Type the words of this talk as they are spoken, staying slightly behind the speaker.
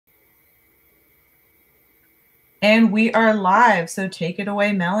And we are live, so take it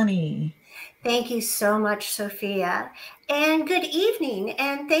away, Melanie. Thank you so much, Sophia. And good evening,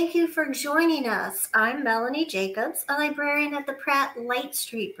 and thank you for joining us. I'm Melanie Jacobs, a librarian at the Pratt Light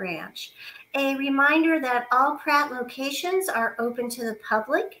Street branch. A reminder that all Pratt locations are open to the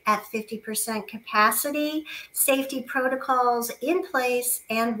public at 50% capacity, safety protocols in place,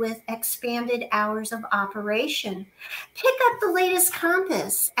 and with expanded hours of operation. Pick up the latest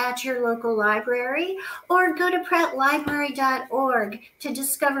compass at your local library or go to prattlibrary.org to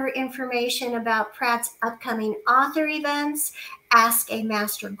discover information about Pratt's upcoming author events, Ask a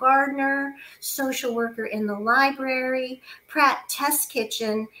Master Gardener, Social Worker in the Library, Pratt Test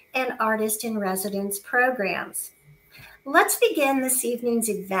Kitchen, and Artist in Residence programs. Let's begin this evening's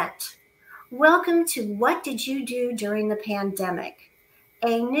event. Welcome to What Did You Do During the Pandemic?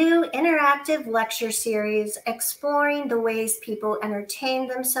 A new interactive lecture series exploring the ways people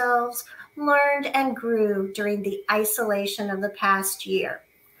entertained themselves, learned, and grew during the isolation of the past year.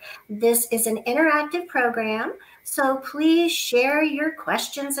 This is an interactive program, so please share your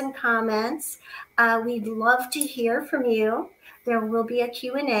questions and comments. We'd love to hear from you. There will be a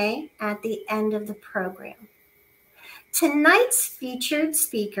Q&A at the end of the program. Tonight's featured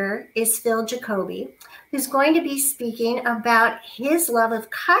speaker is Phil Jacoby, who's going to be speaking about his love of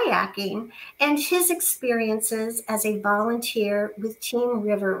kayaking and his experiences as a volunteer with Team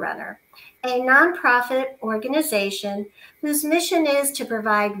River Runner, a nonprofit organization whose mission is to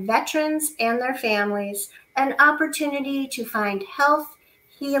provide veterans and their families an opportunity to find health,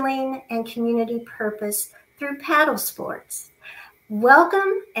 healing, and community purpose through paddle sports.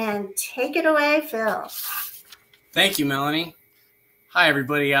 Welcome and take it away, Phil. Thank you, Melanie. Hi,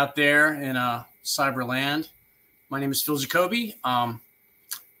 everybody out there in Cyberland. My name is Phil Jacoby.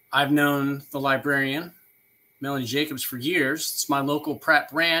 I've known the librarian, Melanie Jacobs, for years. It's my local Pratt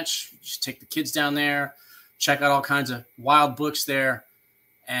branch. You just take the kids down there, check out all kinds of wild books there.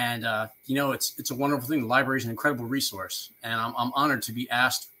 And, it's a wonderful thing. The library is an incredible resource. And I'm honored to be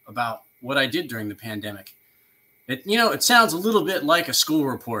asked about what I did during the pandemic. It sounds a little bit like a school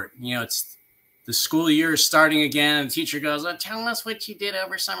report. It's the school year is starting again, and the teacher goes, oh, tell us what you did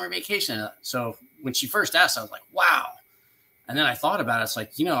over summer vacation. So when she first asked, I was like, wow. And then I thought about it. It's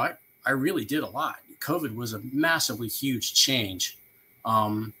like, I really did a lot. COVID was a massively huge change.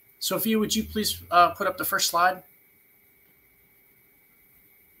 Sophia, would you please put up the first slide?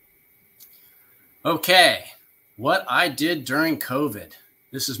 Okay, what I did during COVID.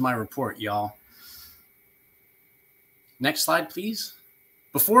 This is my report, y'all. Next slide, please.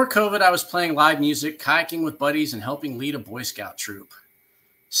 Before COVID, I was playing live music, kayaking with buddies, and helping lead a Boy Scout troop.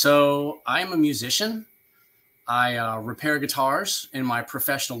 So I'm a musician. I repair guitars in my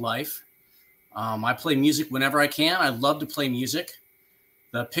professional life. I play music whenever I can. I love to play music.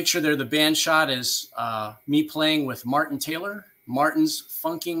 The picture there, the band shot, is me playing with Martin Taylor, Martin's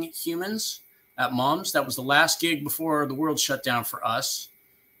Funking Humans at Mom's. That was the last gig before the world shut down for us.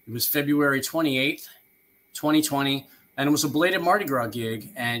 It was February 28th, 2020. And it was a belated Mardi Gras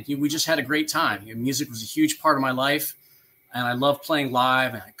gig, and we just had a great time. Music was a huge part of my life, and I love playing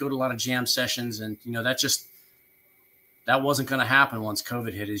live, and I go to a lot of jam sessions, and, that wasn't going to happen once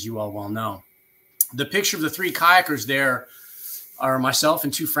COVID hit, as you all well know. The picture of the three kayakers there are myself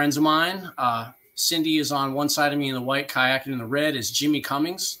and two friends of mine. Cindy is on one side of me in the white, kayaking in the red is Jimmy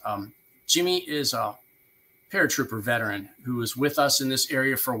Cummings. Jimmy is a paratrooper veteran who was with us in this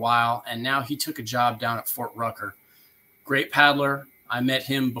area for a while, and now he took a job down at Fort Rucker. Great paddler. I met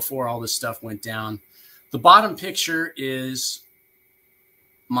him before all this stuff went down. The bottom picture is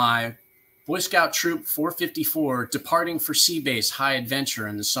my Boy Scout Troop 454 departing for Sea Base High Adventure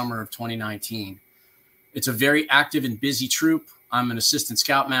in the summer of 2019. It's a very active and busy troop. I'm an assistant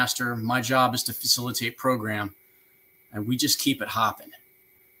scoutmaster. My job is to facilitate program, and we just keep it hopping.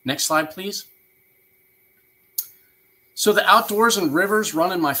 Next slide, please. So the outdoors and rivers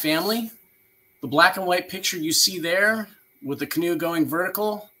run in my family. The black and white picture you see there with the canoe going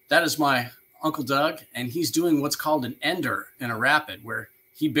vertical, that is my Uncle Doug, and he's doing what's called an ender in a rapid, where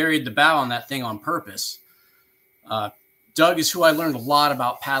he buried the bow on that thing on purpose. Doug is who I learned a lot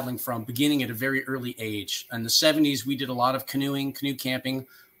about paddling from, beginning at a very early age. In the 70s, we did a lot of canoeing, canoe camping,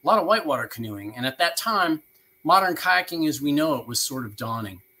 a lot of whitewater canoeing. And at that time, modern kayaking as we know it was sort of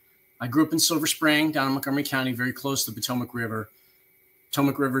dawning. I grew up in Silver Spring, down in Montgomery County, very close to the Potomac River.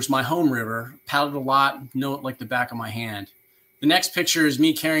 Potomac River is my home river. Paddled a lot, know it like the back of my hand. The next picture is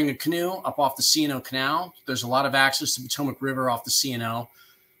me carrying a canoe up off the C&O Canal. There's a lot of access to Potomac River off the C&O,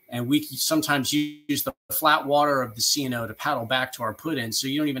 and we sometimes use the flat water of the C&O to paddle back to our put-in, so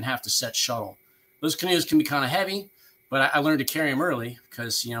you don't even have to set shuttle. Those canoes can be kind of heavy, but I learned to carry them early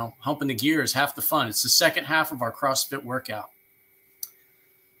because, you know, humping the gear is half the fun. It's the second half of our CrossFit workout.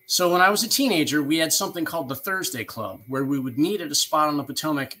 So when I was a teenager, we had something called the Thursday Club, where we would meet at a spot on the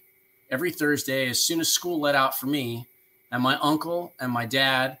Potomac every Thursday as soon as school let out for me, and my uncle and my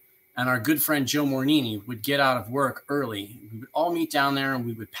dad and our good friend Joe Mornini would get out of work early. We would all meet down there and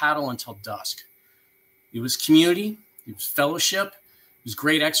we would paddle until dusk. It was community, it was fellowship, it was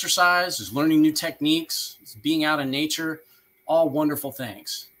great exercise, it was learning new techniques, it was being out in nature, all wonderful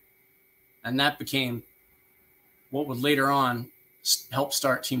things. And that became what would later on help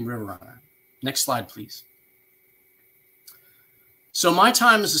start Team River Runner. Next slide, please. So my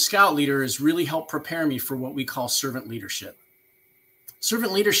time as a scout leader has really helped prepare me for what we call servant leadership.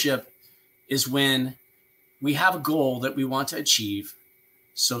 Servant leadership is when we have a goal that we want to achieve.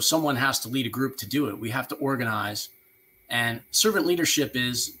 So someone has to lead a group to do it. We have to organize. And servant leadership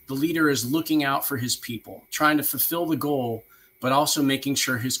is the leader is looking out for his people, trying to fulfill the goal, but also making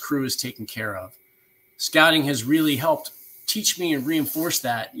sure his crew is taken care of. Scouting has really helped teach me and reinforce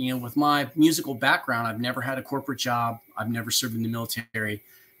that. You know, with my musical background, I've never had a corporate job. I've never served in the military.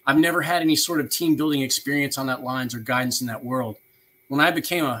 I've never had any sort of team building experience on that lines or guidance in that world. When I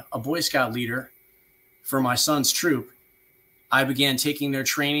became a Boy Scout leader for my son's troop, I began taking their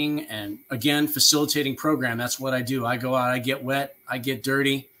training and, again, facilitating program. That's what I do. I go out, I get wet, I get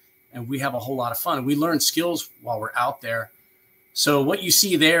dirty, and we have a whole lot of fun. We learn skills while we're out there. So what you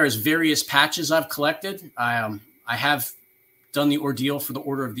see there is various patches I've collected. I have done the ordeal for the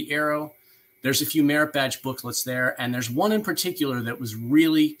Order of the Arrow. There's a few merit badge booklets there, and there's one in particular that was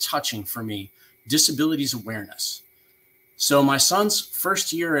really touching for me, disabilities awareness. So my son's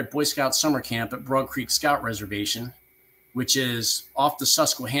first year at Boy Scout summer camp at Broad Creek Scout Reservation, which is off the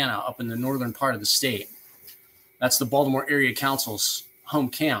Susquehanna up in the northern part of the state. That's the Baltimore Area Council's home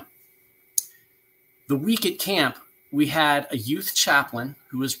camp. The week at camp, we had a youth chaplain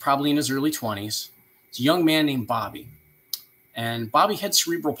who was probably in his early 20s. It's a young man named Bobby. And Bobby had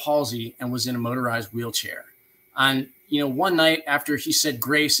cerebral palsy and was in a motorized wheelchair. And, you know, one night after he said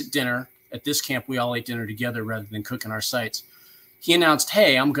grace at dinner, at this camp, we all ate dinner together rather than cooking our sites. He announced,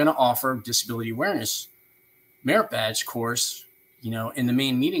 hey, I'm going to offer disability awareness merit badge course, you know, in the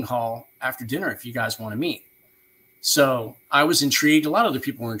main meeting hall after dinner if you guys want to meet. So I was intrigued. A lot of other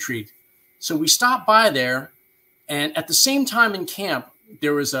people were intrigued. So we stopped by there. And at the same time in camp,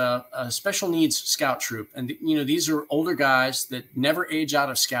 there was a special needs scout troop. And, you know, these are older guys that never age out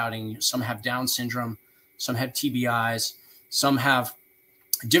of scouting. Some have Down syndrome. Some have TBIs. Some have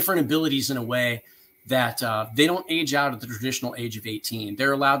different abilities in a way that they don't age out at the traditional age of 18.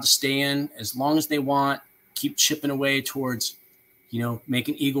 They're allowed to stay in as long as they want, keep chipping away towards, you know,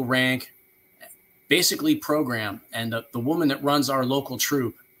 making Eagle rank, basically program. And the woman that runs our local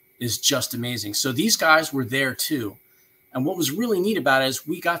troop is just amazing. So these guys were there too. And what was really neat about it is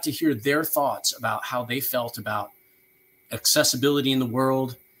we got to hear their thoughts about how they felt about accessibility in the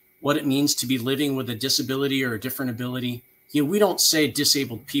world, what it means to be living with a disability or a different ability. You know, we don't say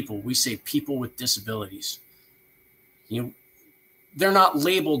disabled people. We say people with disabilities. You know, they're not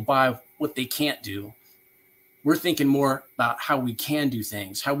labeled by what they can't do. We're thinking more about how we can do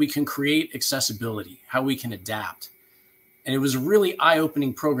things, how we can create accessibility, how we can adapt. And it was a really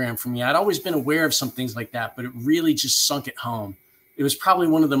eye-opening program for me. I'd always been aware of some things like that, but it really just sunk it home. It was probably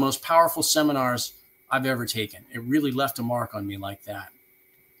one of the most powerful seminars I've ever taken. It really left a mark on me like that.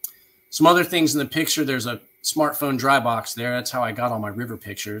 Some other things in the picture, there's a smartphone dry box there. That's how I got all my river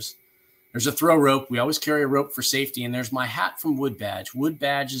pictures. There's a throw rope. We always carry a rope for safety. And there's my hat from Wood Badge. Wood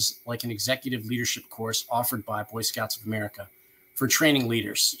Badge is like an executive leadership course offered by Boy Scouts of America for training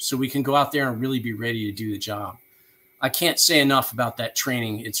leaders. So we can go out there and really be ready to do the job. I can't say enough about that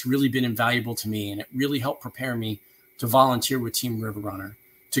training. It's really been invaluable to me, and it really helped prepare me to volunteer with Team River Runner,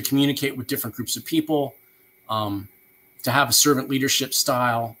 to communicate with different groups of people, to have a servant leadership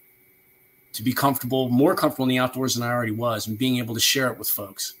style, to be comfortable, more comfortable in the outdoors than I already was, and being able to share it with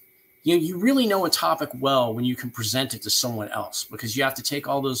folks. You know, you really know a topic well when you can present it to someone else, because you have to take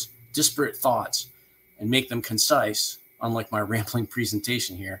all those disparate thoughts and make them concise, unlike my rambling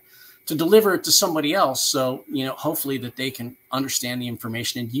presentation here, to deliver it to somebody else. So, you know, hopefully that they can understand the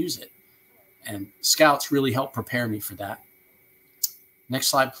information and use it. And Scouts really helped prepare me for that. Next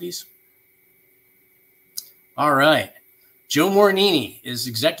slide, please. All right. Joe Mornini is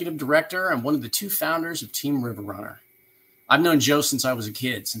executive director and one of the two founders of Team River Runner. I've known Joe since I was a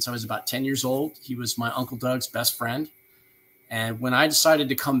kid, since I was about 10 years old. He was my Uncle Doug's best friend. And when I decided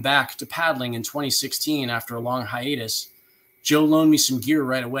to come back to paddling in 2016 after a long hiatus, Joe loaned me some gear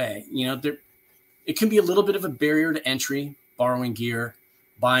right away. You know, it can be a little bit of a barrier to entry, borrowing gear,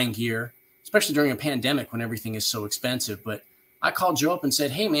 buying gear. especially during a pandemic when everything is so expensive. But I called Joe up and said,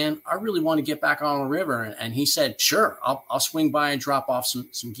 hey, man, I really want to get back on the river. And he said, sure, I'll swing by and drop off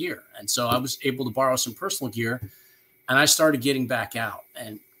some gear. And so I was able to borrow some personal gear, and I started getting back out.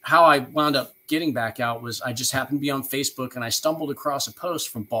 And how I wound up getting back out was I just happened to be on Facebook, and I stumbled across a post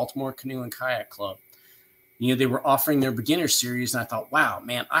from Baltimore Canoe and Kayak Club. They were offering their beginner series, and I thought, wow,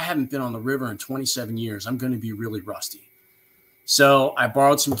 man, I haven't been on the river in 27 years. I'm going to be really rusty. So I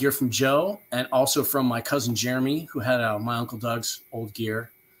borrowed some gear from Joe and also from my cousin Jeremy, who had my Uncle Doug's old gear.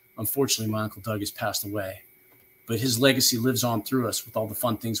 Unfortunately, my Uncle Doug has passed away, but his legacy lives on through us with all the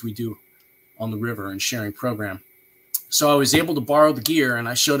fun things we do on the river and sharing program. So I was able to borrow the gear, and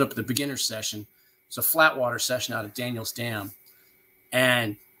I showed up at the beginner session. It's a flat water session out at Daniels Dam,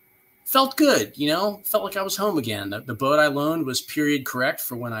 and felt good, felt like I was home again. The boat I loaned was period correct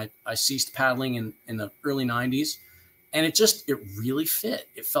for when I ceased paddling in the early 90s. And it really fit.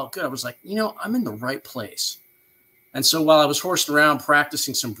 It felt good. I was like, I'm in the right place. And so while I was horsing around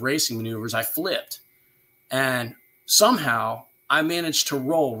practicing some bracing maneuvers, I flipped. And somehow I managed to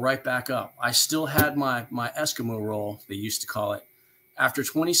roll right back up. I still had my Eskimo roll, they used to call it. After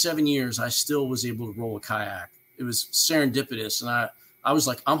 27 years, I still was able to roll a kayak. It was serendipitous. And I was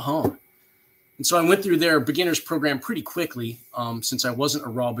like, I'm home. And so I went through their beginners program pretty quickly since I wasn't a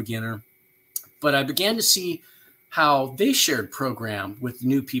raw beginner. But I began to see how they shared program with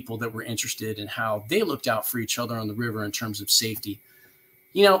new people that were interested and how they looked out for each other on the river in terms of safety.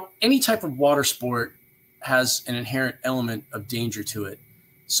 Any type of water sport has an inherent element of danger to it.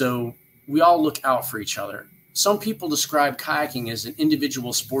 So we all look out for each other. Some people describe kayaking as an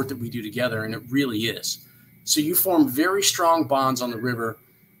individual sport that we do together, and it really is. So you form very strong bonds on the river,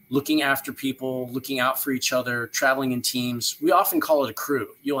 looking after people, looking out for each other, traveling in teams. We often call it a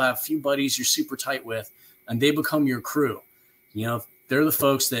crew. You'll have a few buddies you're super tight with, and they become your crew. They're the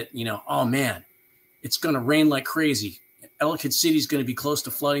folks that, oh man, it's going to rain like crazy. Ellicott City is going to be close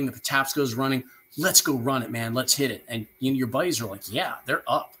to flooding. The Patapsco's running. Let's go run it, man. Let's hit it. And your buddies are like, yeah, they're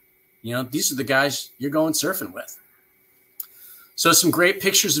up. These are the guys you're going surfing with. So some great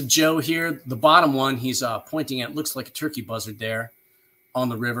pictures of Joe here. The bottom one, he's pointing at, looks like a turkey buzzard there on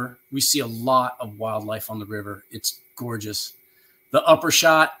the river. We see a lot of wildlife on the river. It's gorgeous. The upper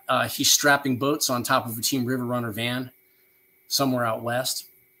shot, he's strapping boats on top of a Team River Runner van somewhere out west.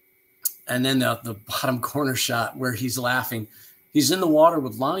 And then the bottom corner shot where he's laughing, he's in the water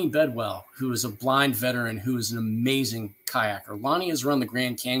with Lonnie Bedwell, who is a blind veteran, who is an amazing kayaker. Lonnie has run the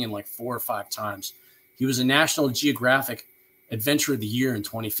Grand Canyon like 4 or 5 times. He was a National Geographic Adventure of the Year in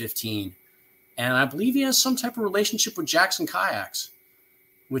 2015. And I believe he has some type of relationship with Jackson Kayaks,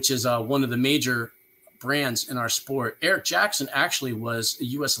 which is one of the major brands in our sport. Eric Jackson actually was a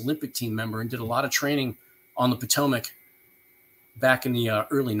U.S. Olympic team member and did a lot of training on the Potomac back in the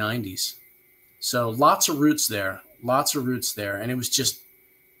early 90s. So lots of roots there. And it was just,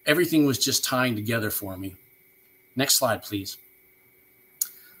 everything was just tying together for me. Next slide, please.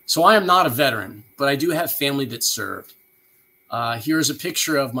 So I am not a veteran, but I do have family that served. Here is a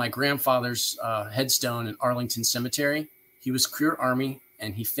picture of my grandfather's headstone in Arlington Cemetery. He was career Army,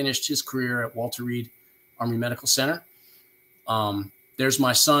 and he finished his career at Walter Reed Army Medical Center. There's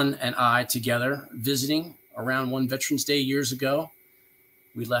my son and I together visiting around one Veterans Day years ago.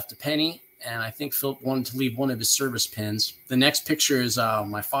 We left a penny, and I think Philip wanted to leave one of his service pins. The next picture is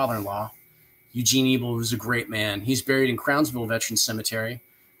my father-in-law, Eugene Ebel, who's a great man. He's buried in Crownsville Veterans Cemetery.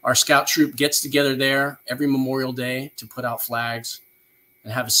 Our scout troop gets together there every Memorial Day to put out flags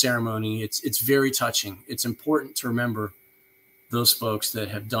and have a ceremony. It's very touching. It's important to remember those folks that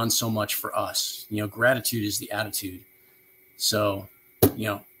have done so much for us. Gratitude is the attitude. So,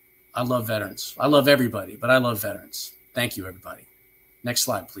 I love veterans. I love everybody, but I love veterans. Thank you, everybody. Next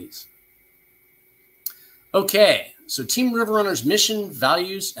slide, please. Okay, so Team River Runner's mission,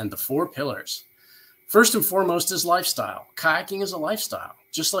 values, and the 4 pillars. First and foremost is lifestyle. Kayaking is a lifestyle.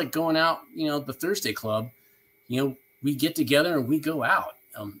 Just like going out, the Thursday Club, we get together and we go out.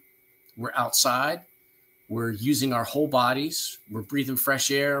 We're outside. We're using our whole bodies. We're breathing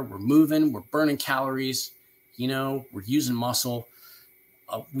fresh air. We're moving. We're burning calories. We're using muscle.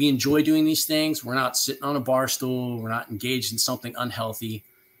 We enjoy doing these things. We're not sitting on a bar stool. We're not engaged in something unhealthy.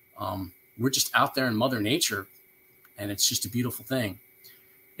 We're just out there in Mother Nature, and it's just a beautiful thing.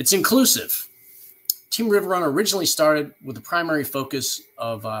 It's inclusive. Team River Runner originally started with the primary focus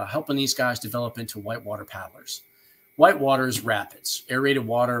of helping these guys develop into whitewater paddlers. Whitewater is rapids, aerated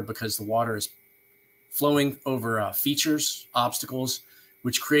water, because the water is flowing over features, obstacles,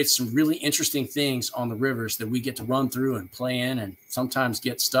 which creates some really interesting things on the rivers that we get to run through and play in and sometimes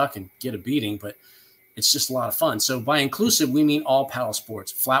get stuck and get a beating. But It's just a lot of fun. So by inclusive, we mean all paddle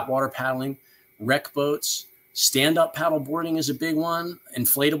sports, flat water paddling, rec boats, stand-up paddle boarding is a big one,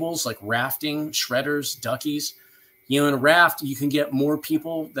 inflatables like rafting, shredders, duckies. In a raft, you can get more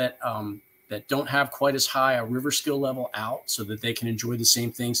people that that don't have quite as high a river skill level out so that they can enjoy the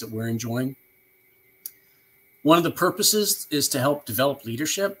same things that we're enjoying. One of the purposes is to help develop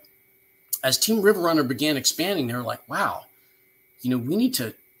leadership. As Team River Runner began expanding, they were like, wow, we need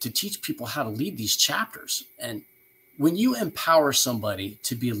to teach people how to lead these chapters. And when you empower somebody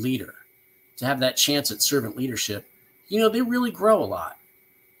to be a leader, to have that chance at servant leadership, they really grow a lot.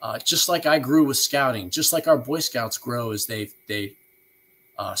 Just like I grew with scouting, just like our Boy Scouts grow as they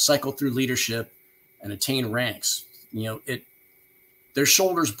cycle through leadership and attain ranks. Their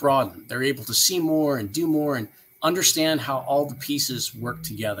shoulders broaden. They're able to see more and do more and understand how all the pieces work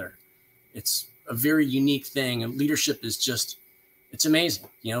together. It's a very unique thing, and leadership is it's amazing.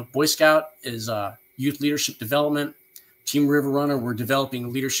 Boy Scout is youth leadership development. Team River Runner, we're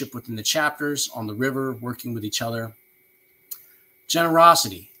developing leadership within the chapters on the river, working with each other.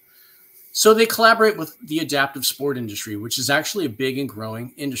 Generosity. So they collaborate with the adaptive sport industry, which is actually a big and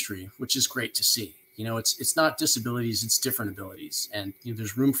growing industry, which is great to see. It's not disabilities, it's different abilities. And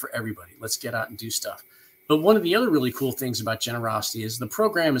there's room for everybody. Let's get out and do stuff. But one of the other really cool things about Generosity is the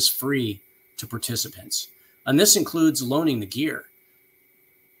program is free to participants. And this includes loaning the gear.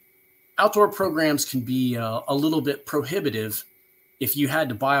 Outdoor programs can be a little bit prohibitive. If you had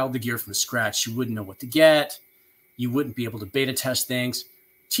to buy all the gear from scratch, you wouldn't know what to get. You wouldn't be able to beta test things.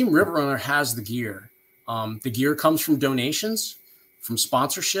 Team River Runner has the gear. The gear comes from donations, from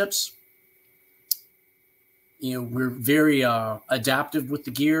sponsorships. We're very adaptive with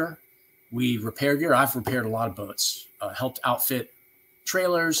the gear. We repair gear. I've repaired a lot of boats, helped outfit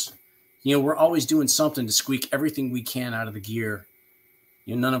trailers. We're always doing something to squeak everything we can out of the gear.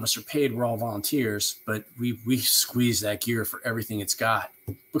 None of us are paid. We're all volunteers, but we squeeze that gear for everything it's got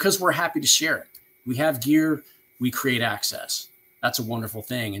because we're happy to share it. We have gear. We create access. That's a wonderful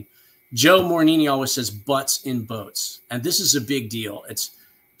thing. And Joe Mornini always says butts in boats. And this is a big deal. It's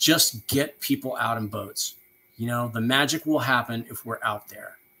just get people out in boats. The magic will happen if we're out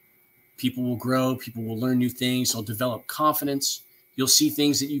there. People will grow. People will learn new things. They'll develop confidence. You'll see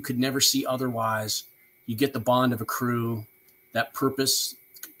things that you could never see otherwise. You get the bond of a crew, that purpose,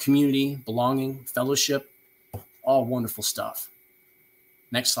 community, belonging, fellowship, all wonderful stuff.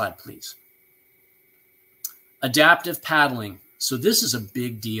 Next slide, please. Adaptive paddling. So this is a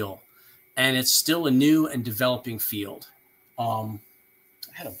big deal, and it's still a new and developing field. I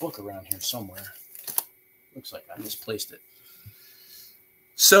had a book around here somewhere. Looks like I misplaced it.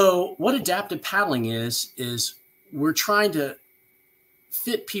 So what adaptive paddling is we're trying to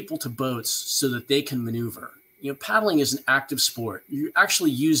fit people to boats so that they can maneuver. Paddling is an active sport. You're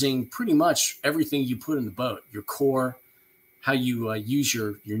actually using pretty much everything you put in the boat, your core, how you use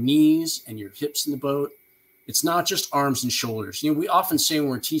your knees and your hips in the boat. It's not just arms and shoulders. We often say when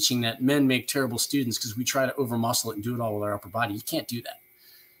we're teaching that men make terrible students because we try to over-muscle it and do it all with our upper body. You can't do that.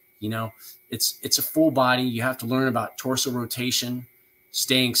 It's a full body. You have to learn about torso rotation,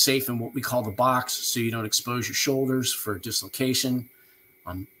 staying safe in what we call the box so you don't expose your shoulders for dislocation,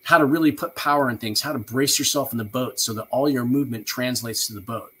 how to really put power in things, how to brace yourself in the boat so that all your movement translates to the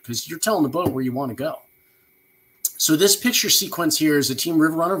boat because you're telling the boat where you want to go. So this picture sequence here is a Team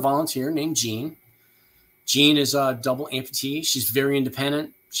River Runner volunteer named Jean. Jean is a double amputee. She's very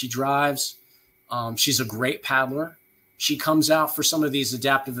independent. She drives. She's a great paddler. She comes out for some of these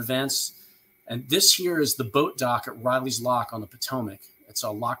adaptive events. And this here is the boat dock at Riley's Lock on the Potomac. It's a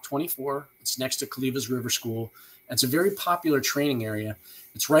Lock 24. It's next to Cleva's River School. It's a very popular training area.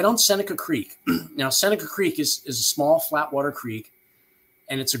 It's right on Seneca Creek. Now, Seneca Creek is a small flat water creek,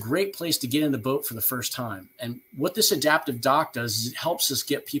 and it's a great place to get in the boat for the first time. And what this adaptive dock does is it helps us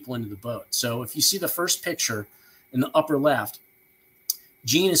get people into the boat. So if you see the first picture in the upper left,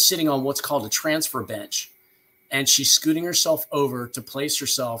 Jean is sitting on what's called a transfer bench, and she's scooting herself over to place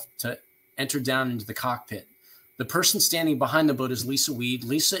herself to enter down into the cockpit. The person standing behind the boat is Lisa Weed.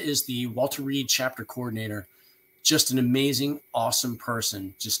 Lisa is the Walter Reed chapter coordinator. Just an amazing, awesome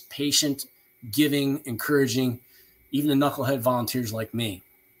person, just patient, giving, encouraging, even the knucklehead volunteers like me.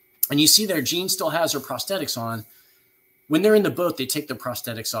 And you see there, Jean still has her prosthetics on. When they're in the boat, they take their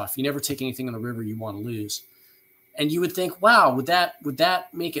prosthetics off. You never take anything in the river you want to lose. And you would think, wow, would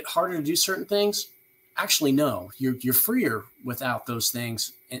that make it harder to do certain things? Actually, no. You're freer without those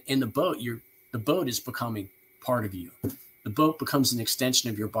things. In the boat, the boat is becoming part of you. The boat becomes an extension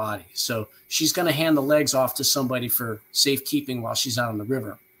of your body. So she's going to hand the legs off to somebody for safekeeping while she's out on the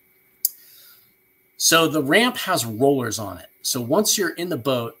river. So the ramp has rollers on it. So once you're in the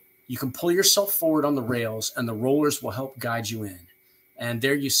boat, You can pull yourself forward on the rails and the rollers will help guide you in. And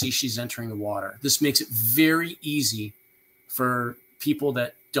there you see she's entering the water. This makes it very easy for people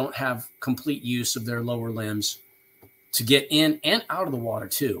that don't have complete use of their lower limbs to get in and out of the water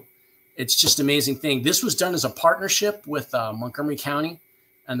too. It's just an amazing thing. This was done as a partnership with Montgomery County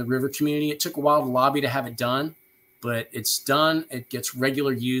and the river community. It took a while to lobby to have it done, but it's done. It gets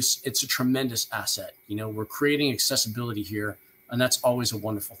regular use. It's a tremendous asset. You know, we're creating accessibility here, and that's always a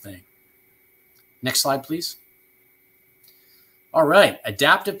wonderful thing. Next slide, please. All right,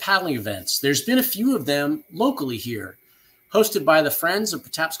 adaptive paddling events. There's been a few of them locally here, hosted by the Friends of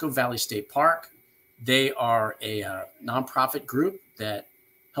Patapsco Valley State Park. They are a nonprofit group that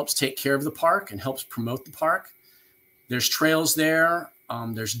helps take care of the park and helps promote the park. There's trails there.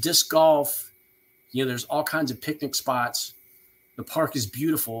 There's disc golf. You know, there's all kinds of picnic spots. The park is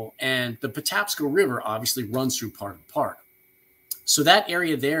beautiful. And the Patapsco River obviously runs through part of the park. So that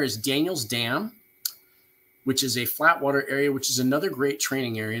area there is Daniels Dam, which is a flat water area, which is another great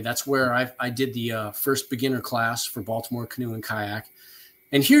training area. That's where I did the first beginner class for Baltimore Canoe and Kayak.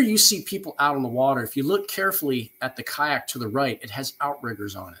 And here you see people out on the water. If you look carefully at the kayak to the right, it has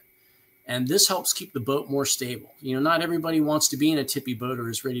outriggers on it. And this helps keep the boat more stable. You know, not everybody wants to be in a tippy boat or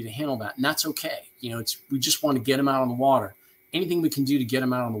is ready to handle that. And that's okay. You know, we just want to get them out on the water. Anything we can do to get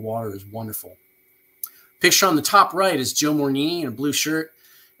them out on the water is wonderful. Picture on the top right is Joe Mornini in a blue shirt.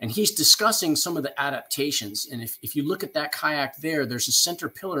 And he's discussing some of the adaptations. And if you look at that kayak there, there's a center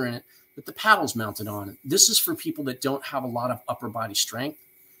pillar in it that the paddle's mounted on. This is for people that don't have a lot of upper body strength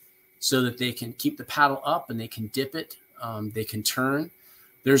so that they can keep the paddle up and they can dip it. They can turn.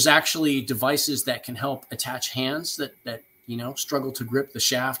 There's actually devices that can help attach hands that you know, struggle to grip the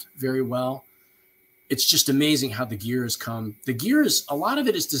shaft very well. It's just amazing how the gear has come. The gear is, a lot of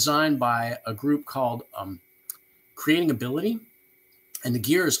it is designed by a group called Creating Ability. And the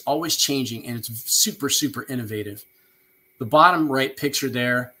gear is always changing, and it's super, super innovative. The bottom right picture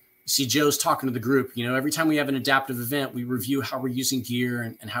there, you see Joe's talking to the group. You know, every time we have an adaptive event, we review how we're using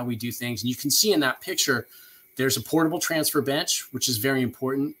gear and how we do things. And you can see in that picture, there's a portable transfer bench, which is very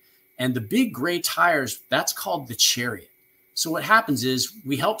important. And the big gray tires, that's called the Chariot. So what happens is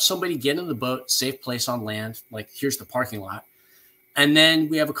we help somebody get in the boat, safe place on land, like here's the parking lot. And then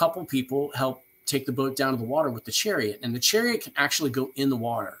we have a couple people help take the boat down to the water with the Chariot, and the Chariot can actually go in the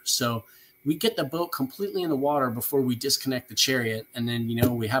water. So we get the boat completely in the water before we disconnect the Chariot. And then, you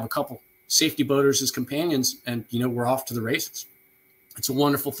know, we have a couple safety boaters as companions, and, you know, we're off to the races. It's a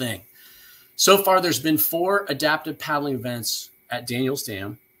wonderful thing. So far, there's been 4 adaptive paddling events at Daniels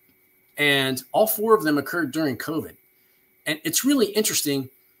Dam, and all 4 of them occurred during COVID. And it's really interesting.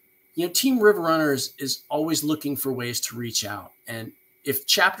 You know, Team River Runners is always looking for ways to reach out. And if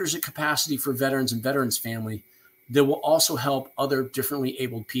chapters at capacity for veterans and veterans family, that will also help other differently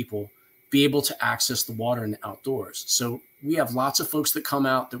abled people be able to access the water and the outdoors. So we have lots of folks that come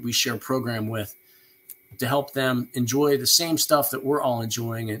out that we share a program with to help them enjoy the same stuff that we're all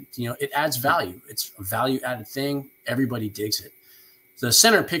enjoying. And, you know, it adds value. It's a value added thing. Everybody digs it. The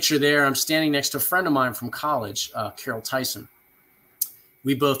center picture there, I'm standing next to a friend of mine from college, Carol Tyson.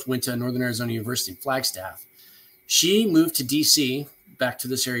 We both went to Northern Arizona University in Flagstaff. She moved to DC, back to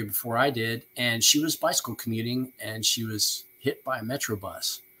this area before I did, and she was bicycle commuting, and she was hit by a Metro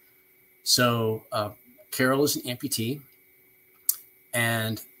bus. So Carol is an amputee,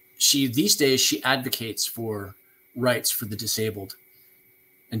 and these days she advocates for rights for the disabled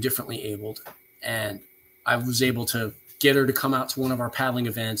and differently abled. And I was able to get her to come out to one of our paddling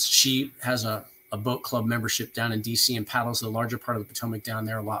events. She has a boat club membership down in DC and paddles the larger part of the Potomac down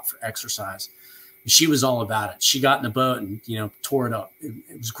there a lot for exercise. She was all about it. She got in the boat and, you know, tore it up.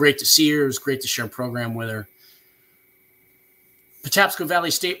 It was great to see her. It was great to share a program with her. Patapsco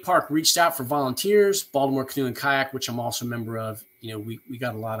Valley State Park reached out for volunteers. Baltimore Canoe and Kayak, which I'm also a member of. You know, we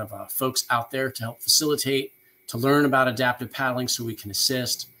got a lot of folks out there to help facilitate, to learn about adaptive paddling so we can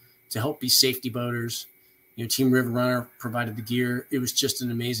assist, to help be safety boaters. You know, Team River Runner provided the gear. It was just an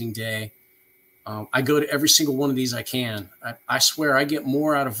amazing day. I go to every single one of these I can. I swear I get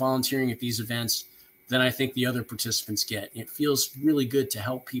more out of volunteering at these events than I think the other participants get. It feels really good to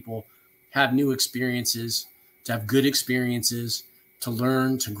help people have new experiences, to have good experiences, to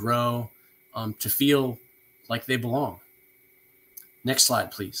learn, to grow, to feel like they belong. Next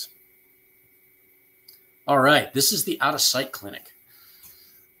slide, please. All right, this is the Out of Sight Clinic.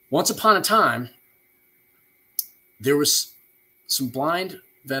 Once upon a time, there was some blind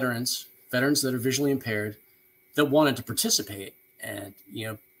veterans that are visually impaired that wanted to participate. And, you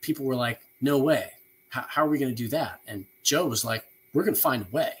know, people were like, no way. How are we going to do that? And Joe was like, we're going to find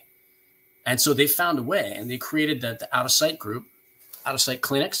a way. And so they found a way, and they created the Out of Sight group, Out of Sight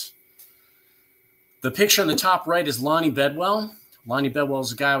clinics. The picture on the top right is Lonnie Bedwell. Lonnie Bedwell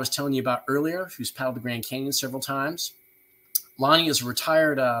is the guy I was telling you about earlier, who's paddled the Grand Canyon several times. Lonnie is a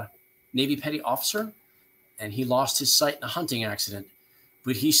retired Navy petty officer, and he lost his sight in a hunting accident,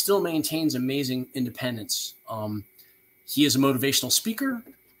 but he still maintains amazing independence. He is a motivational speaker.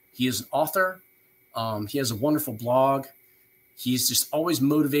 He is an author. He has a wonderful blog. He's just always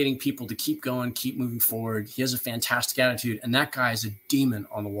motivating people to keep going, keep moving forward. He has a fantastic attitude, and that guy is a demon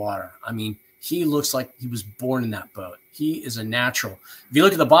on the water. I mean, he looks like he was born in that boat. He is a natural. If you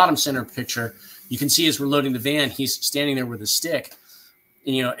look at the bottom center picture, you can see as we're loading the van, he's standing there with a stick.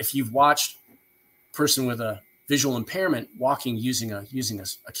 And, you know, if you've watched a person with a visual impairment walking using a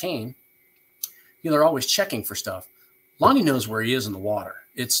cane, you know, they're always checking for stuff. Lonnie knows where he is in the water.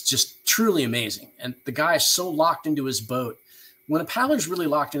 It's just truly amazing. And the guy is so locked into his boat. When a paddler's really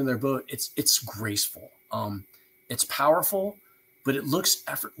locked into their boat, it's graceful. It's powerful, but it looks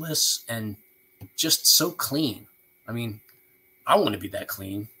effortless and just so clean. I mean, I want to be that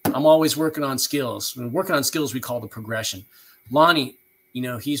clean. I'm always working on skills. When working on skills, we call the progression. Lonnie, you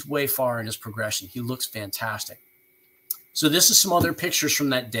know, he's way far in his progression. He looks fantastic. So this is some other pictures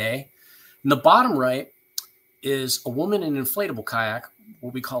from that day. In the bottom right is a woman in an inflatable kayak,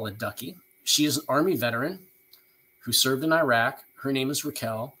 what we call a ducky. She is an Army veteran who served in Iraq. Her name is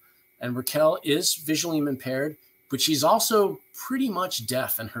Raquel, and Raquel is visually impaired, but she's also pretty much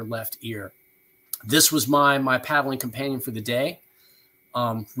deaf in her left ear. This was my paddling companion for the day.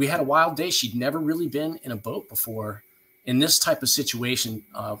 We had a wild day. She'd never really been in a boat before. In this type of situation,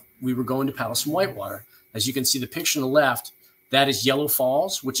 we were going to paddle some whitewater. As you can see the picture on the left, that is Yellow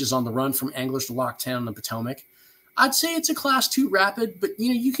Falls, which is on the run from Anglers to Lock 10 on the Potomac. I'd say it's a class 2 rapid, but,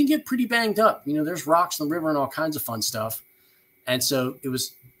 you know, you can get pretty banged up. You know, there's rocks in the river and all kinds of fun stuff. And so it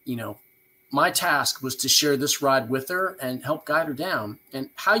was, you know, my task was to share this ride with her and help guide her down. And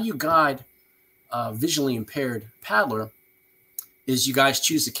how you guide a visually impaired paddler is you guys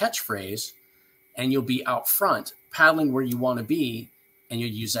choose a catchphrase and you'll be out front paddling where you want to be, and you'll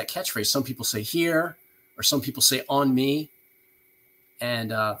use that catchphrase. Some people say here, or some people say on me.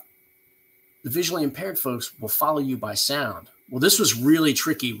 And the visually impaired folks will follow you by sound. Well, this was really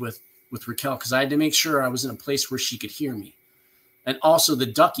tricky with Raquel because I had to make sure I was in a place where she could hear me. And also the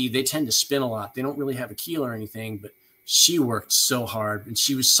ducky, they tend to spin a lot. They don't really have a keel or anything, but she worked so hard, and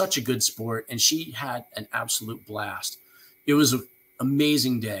she was such a good sport, and she had an absolute blast. It was an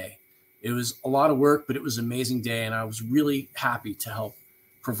amazing day. It was a lot of work, but it was an amazing day, and I was really happy to help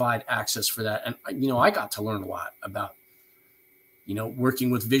provide access for that. And, you know, I got to learn a lot about, you know,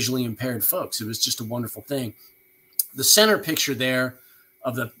 working with visually impaired folks. It was just a wonderful thing. The center picture there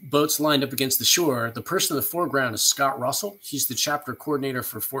of the boats lined up against the shore, the person in the foreground is Scott Russell. He's the chapter coordinator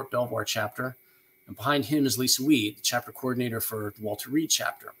for Fort Belvoir chapter. And behind him is Lisa Weed, the chapter coordinator for the Walter Reed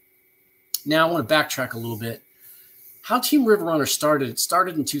chapter. Now I want to backtrack a little bit. How Team River Runner started, it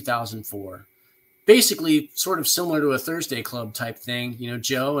started in 2004. Basically sort of similar to a Thursday Club type thing. You know,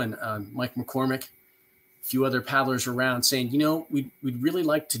 Joe and Mike McCormick, a few other paddlers around saying, you know, we'd really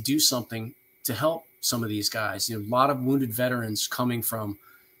like to do something to help some of these guys. You know, a lot of wounded veterans coming from,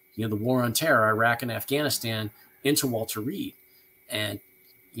 you know, the war on terror, Iraq and Afghanistan, into Walter Reed. And,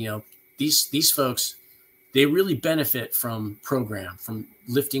 you know, these folks, they really benefit from program, from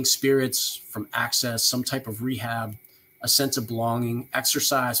lifting spirits, from access, some type of rehab, a sense of belonging,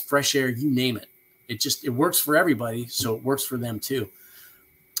 exercise, fresh air, you name it. It works for everybody, so it works for them too.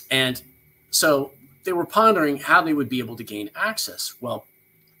 And so they were pondering how they would be able to gain access. Well,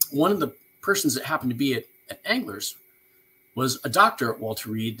 one of the persons that happened to be at Anglers was a doctor at Walter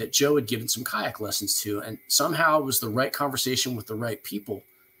Reed that Joe had given some kayak lessons to, and somehow it was the right conversation with the right people.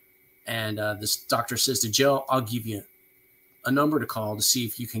 And this doctor says to Joe, I'll give you a number to call to see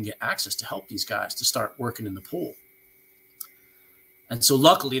if you can get access to help these guys to start working in the pool. And so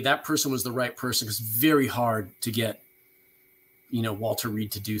luckily that person was the right person, because it's very hard to get, you know, Walter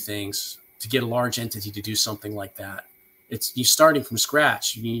Reed to do things, to get a large entity to do something like that. It's you starting from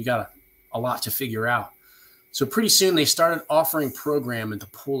scratch. You got a lot to figure out. So pretty soon they started offering program at the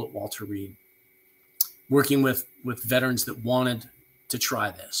pool at Walter Reed, working with veterans that wanted to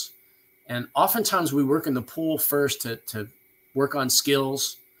try this. And oftentimes we work in the pool first to work on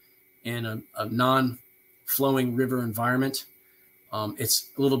skills in a non-flowing river environment.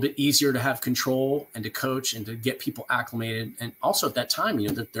 It's a little bit easier to have control and to coach and to get people acclimated. And also at that time, you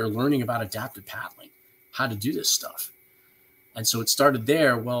know, that they're learning about adaptive paddling, how to do this stuff. And so it started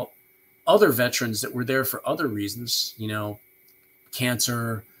there. Well, other veterans that were there for other reasons, you know,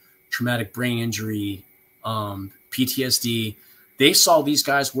 cancer, traumatic brain injury, PTSD, they saw these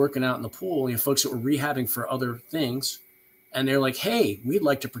guys working out in the pool, you know, folks that were rehabbing for other things. And they're like, hey, we'd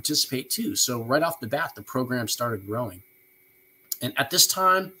like to participate too. So right off the bat, the program started growing. And at this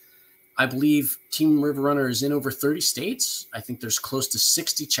time, I believe Team River Runner is in over 30 states. I think there's close to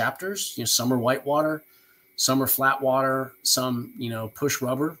 60 chapters. Some are whitewater, some are flat water, some, push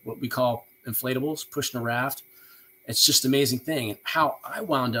rubber, what we call inflatables, pushing a raft. It's just an amazing thing. And how I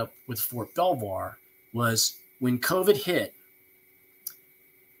wound up with Fort Belvoir was when COVID hit,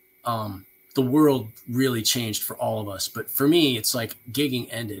 the world really changed for all of us. But for me, it's like gigging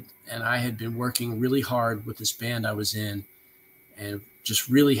ended. And I had been working really hard with this band I was in and just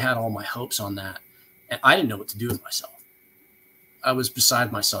really had all my hopes on that. And I didn't know what to do with myself. I was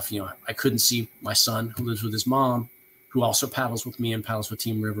beside myself. I couldn't see my son who lives with his mom, who also paddles with me and paddles with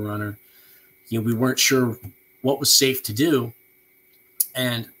Team River Runner. We weren't sure what was safe to do.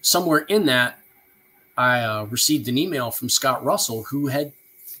 And somewhere in that, I received an email from Scott Russell, who had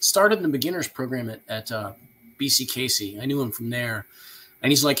started the beginners program at BC Casey. I knew him from there.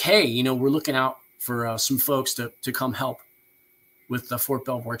 And he's like, hey, we're looking out for some folks to come help with the Fort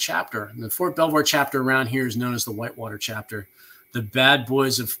Belvoir chapter. And the Fort Belvoir chapter around here is known as the Whitewater chapter. The bad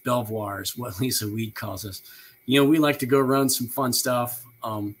boys of Belvoir is what Lisa Weed calls us. We like to go run some fun stuff,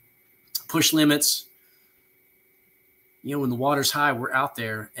 push limits. When the water's high, we're out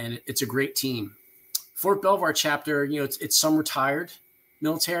there, and it's a great team. Fort Belvoir chapter, it's some retired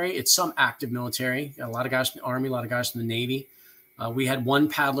military, it's some active military. Got a lot of guys from the Army, a lot of guys from the Navy. We had one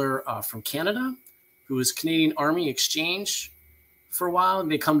paddler from Canada who was Canadian Army exchange for a while. And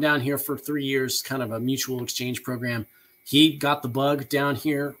they come down here for 3 years, kind of a mutual exchange program. He got the bug down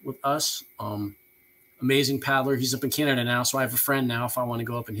here with us. Amazing paddler. He's up in Canada now, so I have a friend now if I want to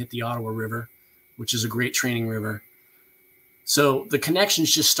go up and hit the Ottawa River, which is a great training river. So the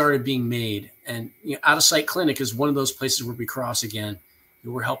connections just started being made. And Out of Sight Clinic is one of those places where we cross again.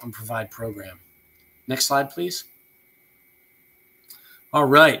 We're helping provide program. Next slide, please. All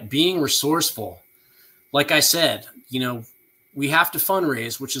right, being resourceful. Like I said, we have to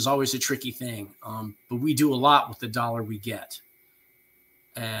fundraise, which is always a tricky thing, but we do a lot with the dollar we get.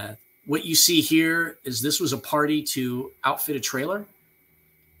 What you see here is this was a party to outfit a trailer.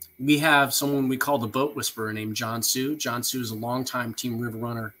 We have someone we call the boat whisperer named John Sue. John Sue is a longtime Team River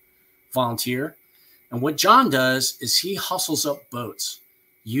Runner volunteer. And what John does is he hustles up boats,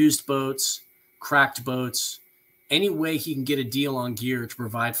 used boats, cracked boats, any way he can get a deal on gear to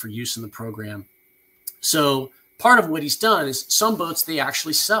provide for use in the program. So part of what he's done is some boats they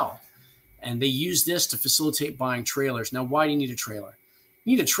actually sell, and they use this to facilitate buying trailers. Now, why do you need a trailer?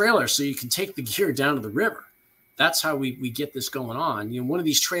 You need a trailer so you can take the gear down to the river. That's how we get this going on. One of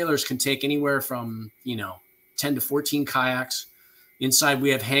these trailers can take anywhere from, 10 to 14 kayaks. Inside, we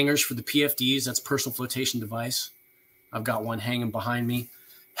have hangers for the PFDs. That's personal flotation device. I've got one hanging behind me.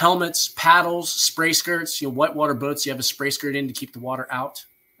 Helmets, paddles, spray skirts. Whitewater boats, you have a spray skirt in to keep the water out.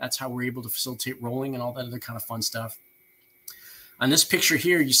 That's how we're able to facilitate rolling and all that other kind of fun stuff. On this picture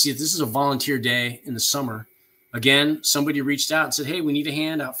here, you see this is a volunteer day in the summer. Again, somebody reached out and said, hey, we need a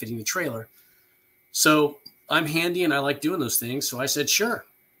hand outfitting the trailer. So I'm handy and I like doing those things. So I said, sure,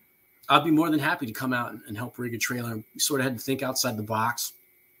 I'll be more than happy to come out and help rig a trailer. We sort of had to think outside the box.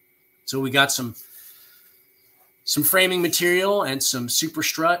 So we got some framing material and some super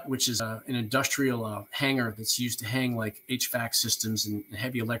strut, which is an industrial hanger that's used to hang like HVAC systems and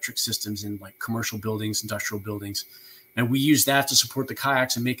heavy electric systems in like commercial buildings, industrial buildings. And we use that to support the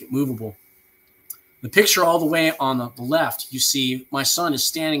kayaks and make it movable. The picture all the way on the left, you see my son is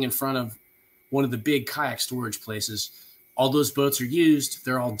standing in front of one of the big kayak storage places. All those boats are used.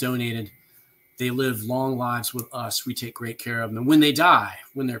 They're all donated. They live long lives with us. We take great care of them. And when they die,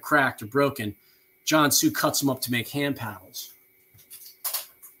 when they're cracked or broken, John Sue cuts them up to make hand paddles.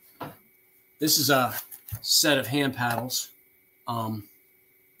 This is a set of hand paddles. Don't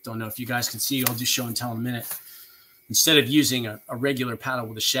know if you guys can see. I'll do show and tell in a minute. Instead of using a regular paddle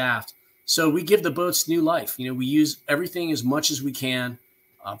with a shaft. So we give the boats new life. We use everything as much as we can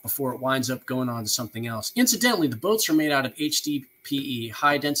before it winds up going on to something else. Incidentally, the boats are made out of HDPE,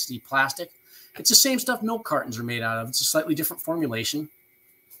 high-density plastic. It's the same stuff milk cartons are made out of. It's a slightly different formulation.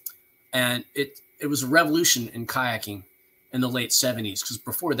 And it was a revolution in kayaking in the late 70s, because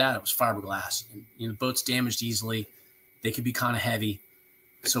before that, it was fiberglass. And, the boats damaged easily. They could be kind of heavy.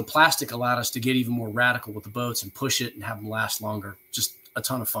 So plastic allowed us to get even more radical with the boats and push it and have them last longer. Just a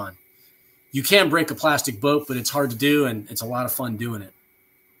ton of fun. You can break a plastic boat, but it's hard to do, and it's a lot of fun doing it.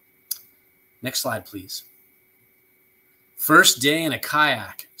 Next slide, please. First day in a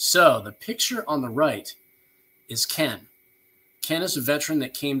kayak. So the picture on the right is Ken. Ken is a veteran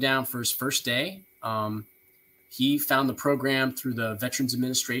that came down for his first day. He found the program through the Veterans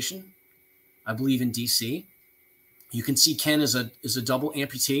Administration, I believe in DC. You can see Ken is a double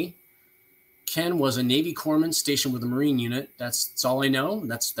amputee. Ken was a Navy corpsman stationed with a Marine unit. That's all I know.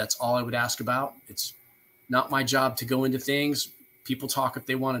 That's all I would ask about. It's not my job to go into things. People talk if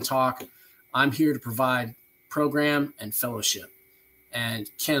they want to talk. I'm here to provide program and fellowship. And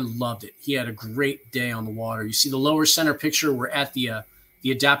Ken loved it. He had a great day on the water. You see the lower center picture. We're at the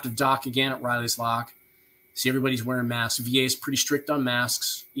adaptive dock again at Riley's Lock. See, everybody's wearing masks. VA is pretty strict on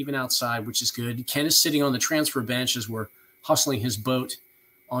masks, even outside, which is good. Ken is sitting on the transfer bench as we're hustling his boat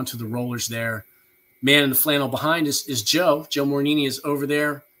onto the rollers there. Man in the flannel behind us is Joe. Joe Mornini is over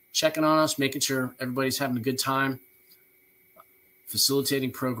there checking on us, making sure everybody's having a good time.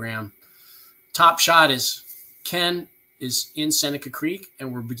 Facilitating program. Top shot is Ken is in Seneca Creek,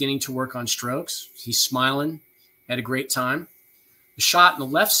 and we're beginning to work on strokes. He's smiling, had a great time. The shot on the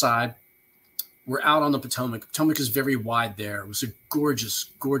left side, we're out on the Potomac. Potomac is very wide there. It was a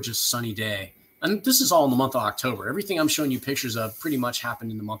gorgeous, gorgeous sunny day. And this is all in the month of October. Everything I'm showing you pictures of pretty much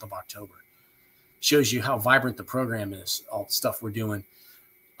happened in the month of October. Shows you how vibrant the program is, all the stuff we're doing.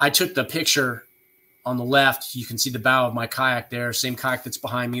 I took the picture on the left. You can see the bow of my kayak there, same kayak that's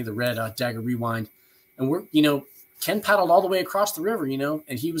behind me, the red Dagger Rewind. And we're, Ken paddled all the way across the river,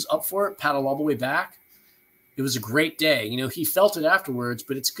 and he was up for it, paddled all the way back. It was a great day. He felt it afterwards,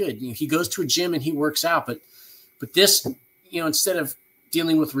 but it's good. He goes to a gym and he works out, but this, instead of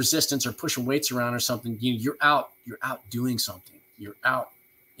dealing with resistance or pushing weights around or something, you're out doing something. You're out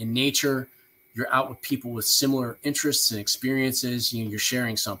in nature. You're out with people with similar interests and experiences. You're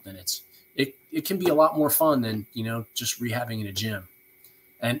sharing something. It can be a lot more fun than, just rehabbing in a gym.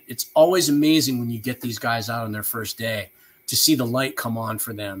 And it's always amazing when you get these guys out on their first day to see the light come on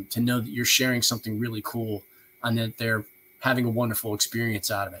for them, to know that you're sharing something really cool and that they're having a wonderful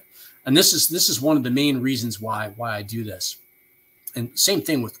experience out of it. And this is one of the main reasons why I do this. And same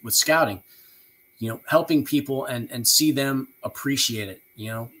thing with scouting, helping people and see them appreciate it,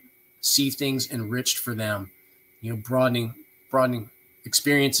 see things enriched for them, broadening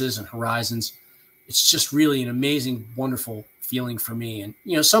experiences and horizons. It's just really an amazing, wonderful feeling for me.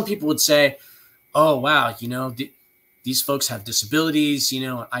 And, some people would say, oh, wow, these folks have disabilities,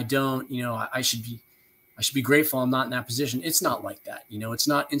 I don't, I should be grateful I'm not in that position. It's not like that. It's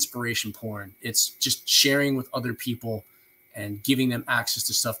not inspiration porn. It's just sharing with other people and giving them access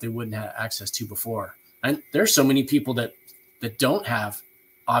to stuff they wouldn't have access to before. And there's so many people that don't have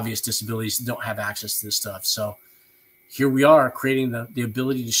obvious disabilities, that don't have access to this stuff. So here we are creating the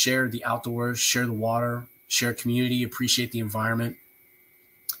ability to share the outdoors, share the water, share community, appreciate the environment.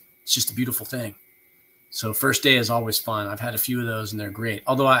 It's just a beautiful thing. So first day is always fun. I've had a few of those and they're great.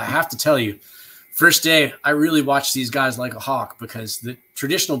 Although I have to tell you, first day, I really watch these guys like a hawk, because the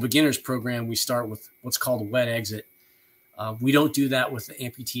traditional beginners program, we start with what's called a wet exit. We don't do that with the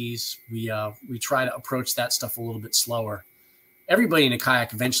amputees. We try to approach that stuff a little bit slower. Everybody in a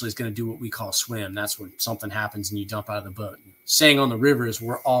kayak eventually is going to do what we call swim. That's when something happens and you dump out of the boat. Saying on the river is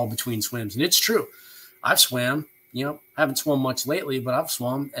we're all between swims. And it's true. I've swam, haven't swum much lately, but I've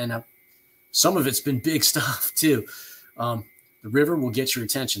swum, and some of it's been big stuff too. The river will get your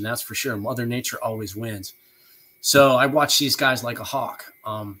attention. That's for sure. Mother Nature always wins. So I watch these guys like a hawk.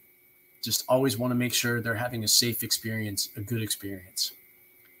 Just always want to make sure they're having a safe experience, a good experience.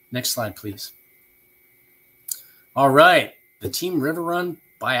 Next slide, please. All right. The Team River Run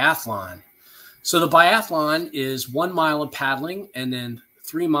Biathlon. So the biathlon is 1 mile of paddling and then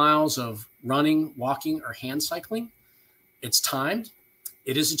 3 miles of running, walking, or hand cycling. It's timed.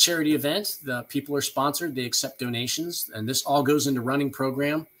 It is a charity event. The people are sponsored. They accept donations. And this all goes into running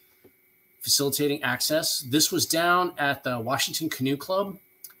program, facilitating access. This was down at the Washington Canoe Club,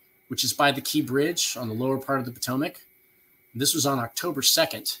 which is by the Key Bridge on the lower part of the Potomac. This was on October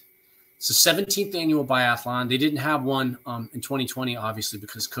 2nd. It's the 17th annual biathlon. They didn't have one in 2020, obviously,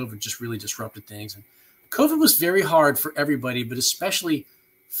 because COVID just really disrupted things. And COVID was very hard for everybody, but especially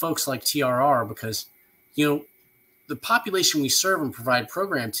folks like TRR, because, the population we serve and provide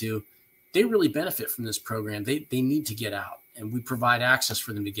program to, they really benefit from this program. They need to get out, and we provide access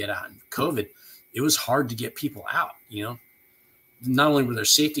for them to get out. And COVID, it was hard to get people out, Not only were there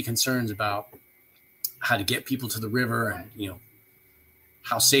safety concerns about how to get people to the river and,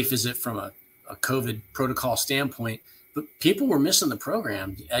 how safe is it from a COVID protocol standpoint, but people were missing the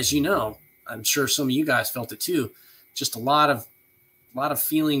program. As you know, I'm sure some of you guys felt it too. Just a lot of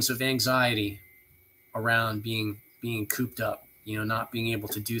feelings of anxiety around being cooped up, not being able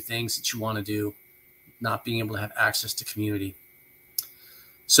to do things that you want to do, not being able to have access to community.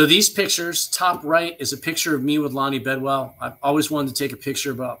 So these pictures, top right is a picture of me with Lonnie Bedwell. I've always wanted to take a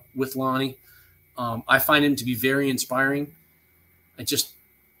picture with Lonnie. I find him to be very inspiring.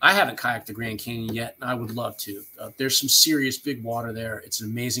 I haven't kayaked the Grand Canyon yet, and I would love to. There's some serious big water there. It's an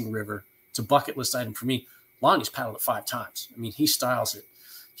amazing river. It's a bucket list item for me. Lonnie's paddled it 5 times. I mean, he styles it.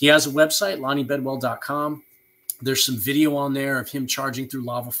 He has a website, lonniebedwell.com. There's some video on there of him charging through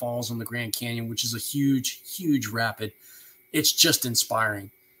lava falls on the Grand Canyon, which is a huge, huge rapid. It's just inspiring.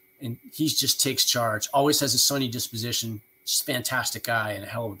 And he just takes charge. Always has a sunny disposition. Just a fantastic guy and a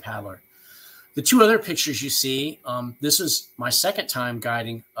hell of a paddler. The 2 other pictures you see, this is my 2nd time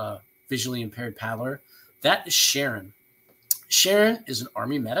guiding a visually impaired paddler. That is Sharon. Sharon is an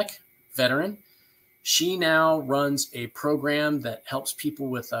Army medic, veteran. She now runs a program that helps people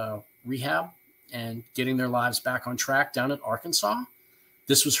with rehab and getting their lives back on track down in Arkansas.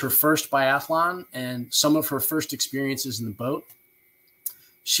 This was her first biathlon and some of her first experiences in the boat.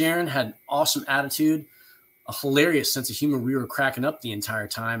 Sharon had an awesome attitude, a hilarious sense of humor. We were cracking up the entire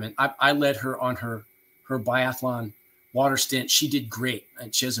time. And I led her on her biathlon water stint. She did great.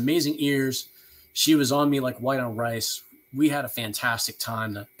 And she has amazing ears. She was on me like white on rice. We had a fantastic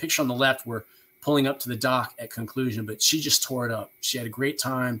time. The picture on the left, we're pulling up to the dock at conclusion, but she just tore it up. She had a great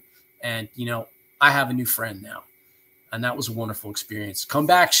time. And, you know, I have a new friend now. And that was a wonderful experience. Come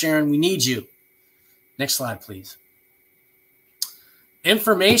back, Sharon. We need you. Next slide, please.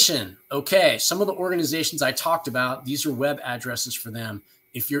 Information. Okay, some of the organizations I talked about, these are web addresses for them.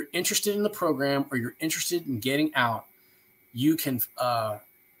 If you're interested in the program or you're interested in getting out, you can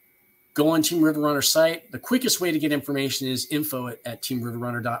go on Team River Runner site. The quickest way to get information is info@,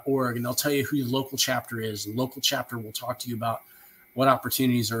 teamriverrunner.org, and they'll tell you who your local chapter is. The local chapter will talk to you about what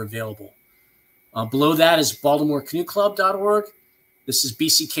opportunities are available. Below that is baltimorecanoeclub.org. This is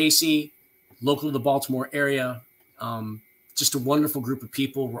BCKC, local to the Baltimore area. Just a wonderful group of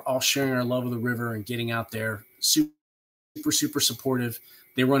people. We're all sharing our love of the river and getting out there. Super, super supportive.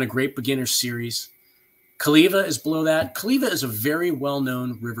 They run a great beginner series. Kaliva is below that. Kaliva is a very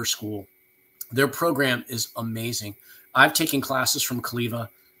well-known river school. Their program is amazing. I've taken classes from Kaliva.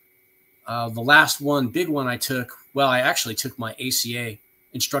 The last one, big one I took, well, I actually took my ACA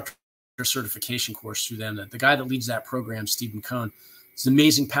instructor certification course through them. The guy that leads that program, Stephen Cohn, is an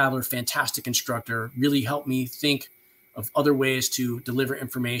amazing paddler, fantastic instructor, really helped me think of other ways to deliver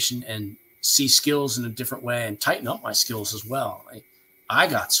information and see skills in a different way and tighten up my skills as well. I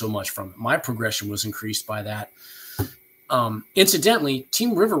got so much from it. My progression was increased by that. Incidentally,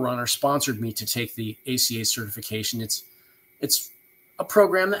 Team River Runner sponsored me to take the ACA certification. It's a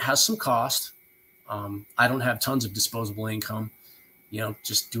program that has some cost. I don't have tons of disposable income, you know,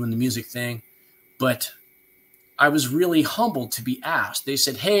 just doing the music thing. But I was really humbled to be asked. They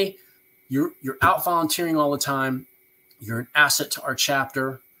said, hey, you're out volunteering all the time. You're an asset to our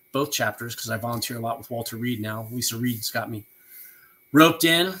chapter, both chapters, because I volunteer a lot with Walter Reed now. Lisa Reed's got me roped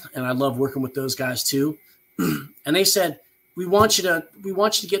in, and I love working with those guys too. And they said, we want you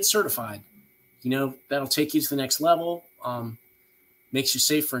to get certified. You know, that'll take you to the next level. Makes you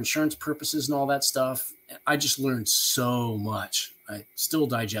safe for insurance purposes and all that stuff. I just learned so much. I'm still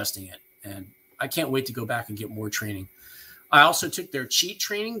digesting it, and I can't wait to go back and get more training. I also took their Cheat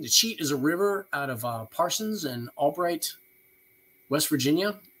training. The Cheat is a river out of Parsons and Albright, West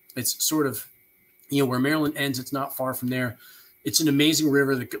Virginia. It's sort of, you know, where Maryland ends. It's not far from there. It's an amazing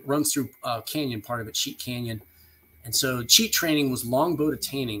river that runs through canyon, part of it, Cheat Canyon. And so Cheat training was longboat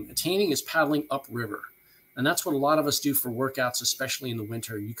attaining. Attaining is paddling upriver. And that's what a lot of us do for workouts, especially in the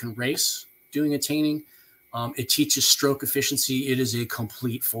winter. You can race doing attaining. It teaches stroke efficiency. It is a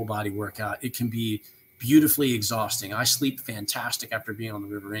complete full body workout. It can be beautifully exhausting. I sleep fantastic after being on the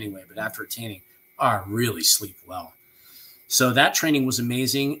river anyway, but after attaining, I really sleep well. So that training was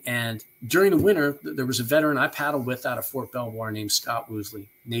amazing. And during the winter, there was a veteran I paddled with out of Fort Belvoir named Scott Woosley,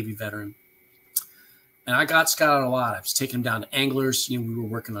 Navy veteran. And I got Scott out a lot. I was taking him down to anglers. You know, we were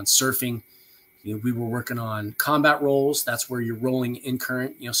working on surfing. You know, we were working on combat rolls. That's where you're rolling in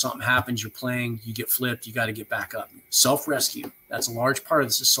current. You know, something happens, you're playing, you get flipped, you got to get back up. Self-rescue. That's a large part of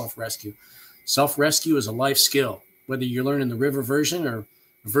this is self-rescue. Self-rescue is a life skill, whether you're learning the river version or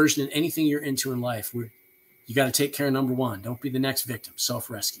version in anything you're into in life. You got to take care of number one. Don't be the next victim,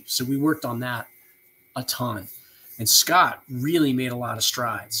 self-rescue. So we worked on that a ton. And Scott really made a lot of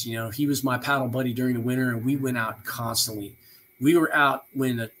strides. You know, he was my paddle buddy during the winter, and we went out constantly. We were out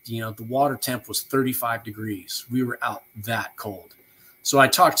when the water temp was 35 degrees. We were out that cold. So I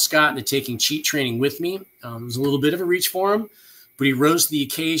talked Scott into taking Cheat training with me. It was a little bit of a reach for him, but he rose to the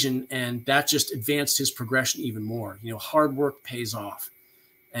occasion, and that just advanced his progression even more. You know, hard work pays off.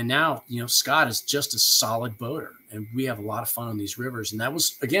 And now, you know, Scott is just a solid boater, and we have a lot of fun on these rivers. And that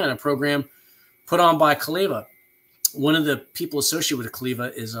was, again, a program put on by Kaliva. One of the people associated with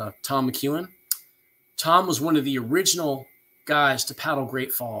Kaliva is Tom McEwen. Tom was one of the original guys to paddle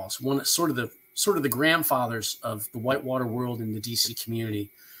Great Falls, one that's sort of the grandfathers of the whitewater world in the DC community.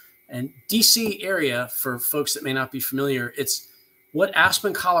 And DC area, for folks that may not be familiar, it's what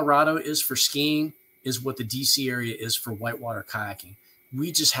Aspen, Colorado is for skiing is what the DC area is for whitewater kayaking.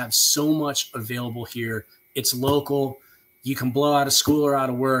 We just have so much available here. It's local. You can blow out of school or out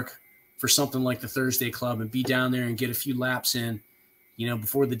of work for something like the Thursday Club and be down there and get a few laps in,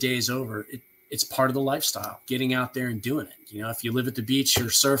 before the day is over. It's part of the lifestyle, getting out there and doing it. If you live at the beach, you're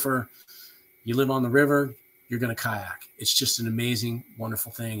a surfer, you live on the river, you're going to kayak. It's just an amazing,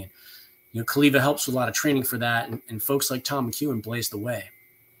 wonderful thing. And, Caliva helps with a lot of training for that. And folks like Tom McEwen blaze the way.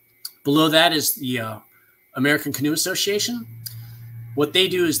 Below that is the American Canoe Association. What they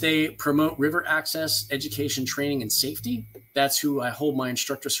do is they promote river access, education, training, and safety. That's who I hold my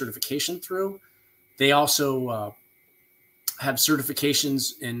instructor certification through. They also have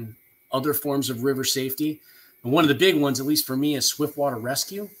certifications in other forms of river safety. And one of the big ones, at least for me, is swiftwater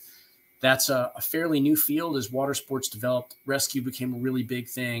rescue. That's a fairly new field. As water sports developed, rescue became a really big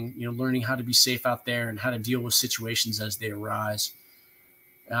thing, learning how to be safe out there and how to deal with situations as they arise.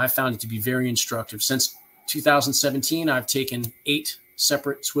 And I found it to be very instructive. Since 2017, I've taken 8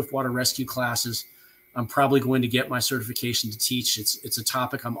 separate swiftwater rescue classes. I'm probably going to get my certification to teach. It's a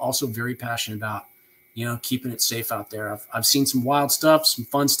topic I'm also very passionate about, keeping it safe out there. I've seen some wild stuff, some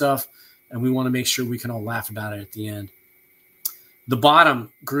fun stuff, and we want to make sure we can all laugh about it at the end. The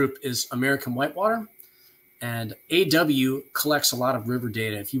bottom group is American Whitewater, and AW collects a lot of river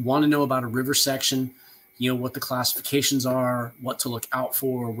data. If you want to know about a river section, what the classifications are, what to look out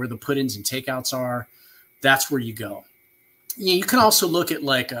for, where the put-ins and takeouts are, that's where you go. You can also look at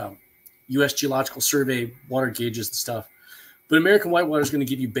like U.S. Geological Survey water gauges and stuff, but American Whitewater is going to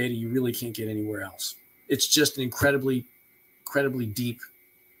give you data you really can't get anywhere else. It's just an incredibly deep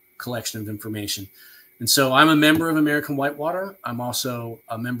collection of information. And so I'm a member of American Whitewater. I'm also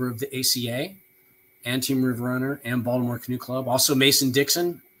a member of the ACA and Team River Runner and Baltimore Canoe Club. Also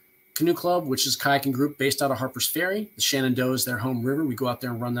Mason-Dixon Canoe Club, which is a kayaking group based out of Harper's Ferry. The Shenandoah is their home river. We go out there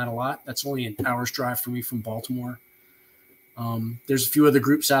and run that a lot. That's only an hour's drive for me from Baltimore. There's a few other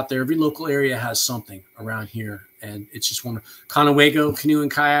groups out there. Every local area has something around here. And it's just one. Conewago Canoe and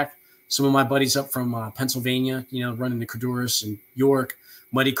Kayak. Some of my buddies up from Pennsylvania, running the Codurus and York.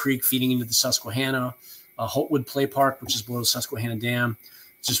 Muddy Creek feeding into the Susquehanna. Holtwood Play Park, which is below the Susquehanna Dam.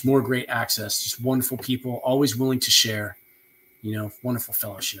 Just more great access. Just wonderful people, always willing to share. Wonderful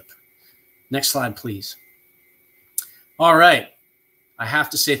fellowship. Next slide, please. All right. I have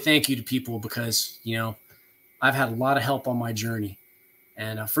to say thank you to people because, I've had a lot of help on my journey.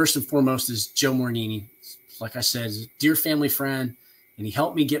 And first and foremost is Joe Mornini. Like I said, he's a dear family friend, and he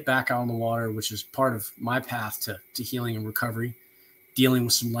helped me get back out on the water, which is part of my path to healing and recovery, dealing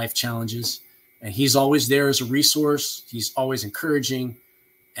with some life challenges. And he's always there as a resource. He's always encouraging.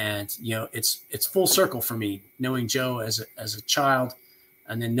 And, it's full circle for me, knowing Joe as a child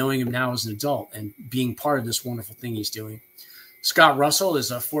and then knowing him now as an adult and being part of this wonderful thing he's doing. Scott Russell is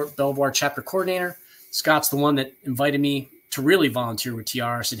a Fort Belvoir chapter coordinator. Scott's the one that invited me to really volunteer with TR.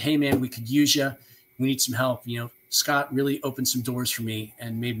 I said, hey, man, we could use you. We need some help. Scott really opened some doors for me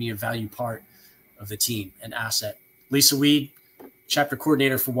and made me a valued part of the team, an asset. Lisa Weed, chapter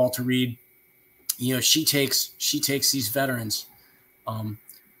coordinator for Walter Reed. She takes these veterans and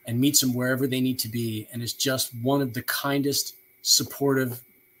meets them wherever they need to be, and is just one of the kindest, supportive,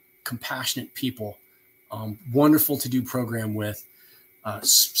 compassionate people. Wonderful to do program with.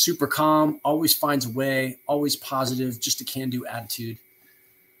 Super calm, always finds a way, always positive, just a can-do attitude.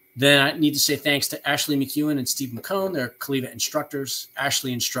 Then I need to say thanks to Ashley McEwen and Steve McCone. They're Caliva instructors.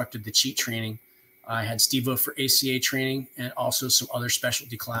 Ashley instructed the cheat training. I had Steve-O for ACA training and also some other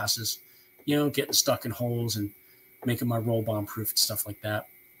specialty classes, getting stuck in holes and making my roll bomb proof and stuff like that.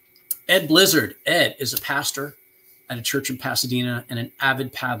 Ed Blizzard. Ed is a pastor at a church in Pasadena and an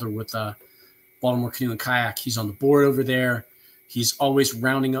avid paddler with Baltimore Canoe and Kayak. He's on the board over there. He's always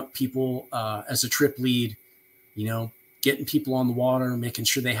rounding up people as a trip lead, getting people on the water, making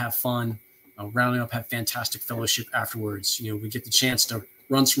sure they have fun, rounding up, have fantastic fellowship afterwards. We get the chance to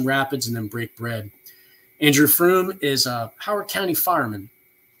run some rapids and then break bread. Andrew Froome is a Howard County fireman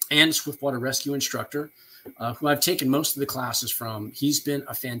and swiftwater rescue instructor who I've taken most of the classes from. He's been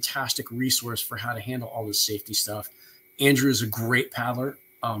a fantastic resource for how to handle all this safety stuff. Andrew is a great paddler.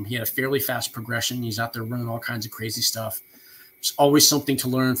 He had a fairly fast progression. He's out there running all kinds of crazy stuff. There's always something to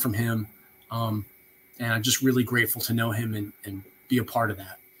learn from him. And I'm just really grateful to know him and be a part of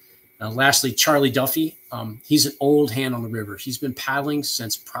that. Lastly, Charlie Duffy. He's an old hand on the river. He's been paddling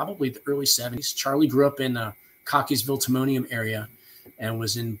since probably the early 70s. Charlie grew up in Cockeysville, Timonium area and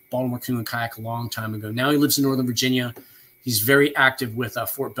was in Baltimore Canoe and Kayak a long time ago. Now he lives in Northern Virginia. He's very active with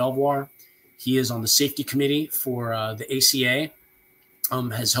Fort Belvoir. He is on the safety committee for the ACA,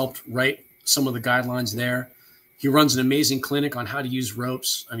 has helped write some of the guidelines there. He runs an amazing clinic on how to use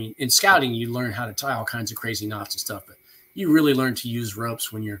ropes. I mean, in scouting, you learn how to tie all kinds of crazy knots and stuff, but you really learn to use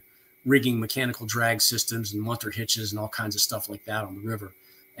ropes when you're rigging mechanical drag systems and munter hitches and all kinds of stuff like that on the river.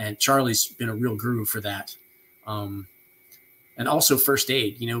 And Charlie's been a real guru for that. And also first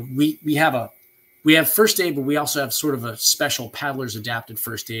aid. You know, we have first aid, but we also have sort of a special paddler's adapted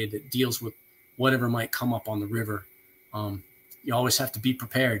first aid that deals with whatever might come up on the river. You always have to be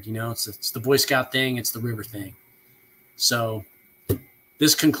prepared. You know, it's the Boy Scout thing. It's the river thing. So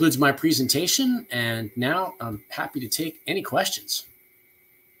this concludes my presentation. And now I'm happy to take any questions.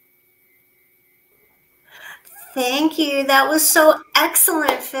 Thank you. That was so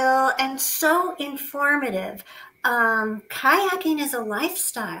excellent, Phil, and so informative. Kayaking is a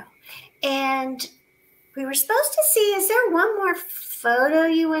lifestyle. And we were supposed to see, is there one more photo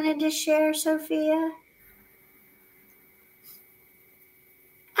you wanted to share, Sophia?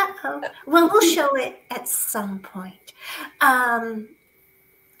 Uh-oh. Well, we'll show it at some point. And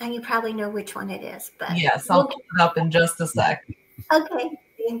you probably know which one it is. But yes, I'll pull it up in just a sec. Okay,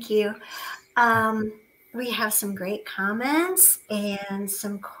 thank you. We have some great comments and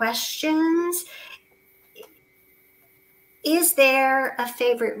some questions. Is there a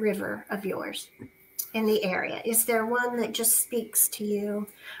favorite river of yours in the area? Is there one that just speaks to you?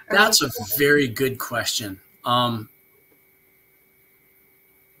 That's a very good question.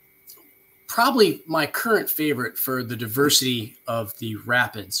 Probably my current favorite for the diversity of the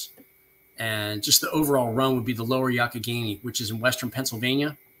rapids and just the overall run would be the Lower Youghiogheny, which is in western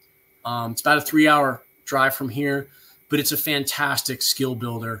Pennsylvania. It's about a 3-hour drive from here, but it's a fantastic skill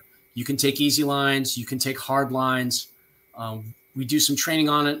builder. You can take easy lines, you can take hard lines. We do some training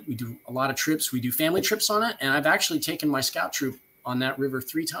on it. We do a lot of trips. We do family trips on it. And I've actually taken my scout troop on that river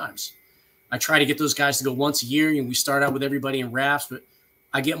 3 times. I try to get those guys to go once a year. And we start out with everybody in rafts, but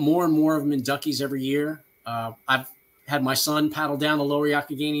I get more and more of them in duckies every year. I've had my son paddle down the Lower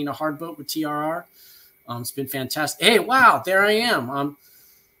Youghiogheny in a hard boat with TRR. It's been fantastic. Hey, wow, there I am.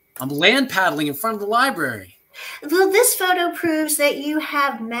 I'm land paddling in front of the library. Well, this photo proves that you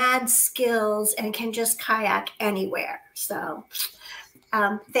have mad skills and can just kayak anywhere. So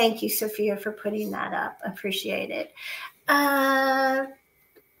thank you, Sophia, for putting that up. Appreciate it.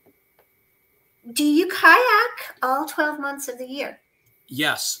 Do you kayak all 12 months of the year?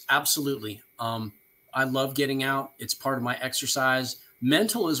 Yes, absolutely. I love getting out. It's part of my exercise,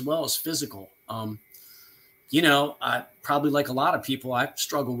 mental as well as physical. You know, I probably like a lot of people, I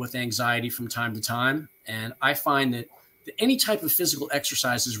struggle with anxiety from time to time. And I find that any type of physical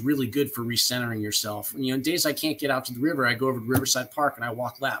exercise is really good for recentering yourself. You know, days I can't get out to the river, I go over to Riverside Park and I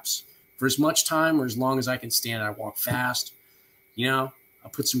walk laps for as much time or as long as I can stand. I walk fast. You know, I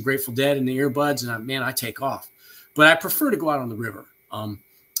put some Grateful Dead in the earbuds and I take off. But I prefer to go out on the river.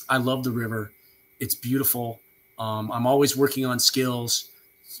 I love the river. It's beautiful. I'm always working on skills.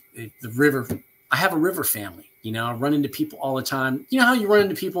 The river, I have a river family. You know, I run into people all the time. You know how you run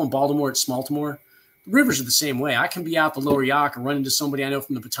into people in Baltimore at Smaltimore? The rivers are the same way. I can be out the Lower Yacht and run into somebody I know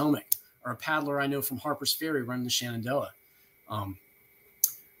from the Potomac or a paddler I know from Harper's Ferry running the Shenandoah. You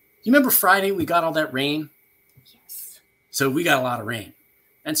remember Friday we got all that rain? Yes. So we got a lot of rain.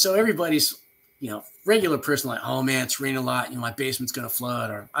 And so everybody's, you know, regular person like, oh, man, it's raining a lot. You know, my basement's going to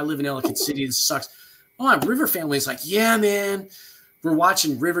flood. Or I live in Ellicott City. This sucks. Oh, my river family is like, yeah, man. We're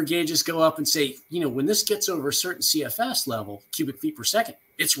watching river gauges go up and say, you know, when this gets over a certain CFS level, cubic feet per second,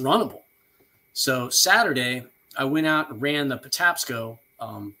 it's runnable. So Saturday, I went out and ran the Patapsco,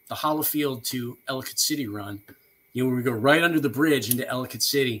 the Hollowfield to Ellicott City run. You know, we go right under the bridge into Ellicott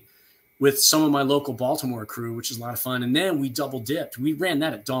City with some of my local Baltimore crew, which is a lot of fun. And then we double dipped. We ran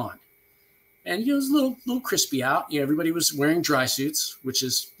that at dawn. And, you know, it was a little crispy out. You know, everybody was wearing dry suits, which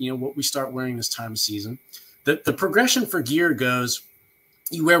is, you know, what we start wearing this time of season. The progression for gear goes,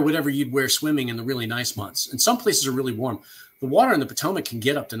 you wear whatever you'd wear swimming in the really nice months. And some places are really warm. The water in the Potomac can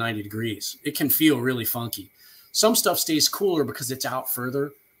get up to 90 degrees. It can feel really funky. Some stuff stays cooler because it's out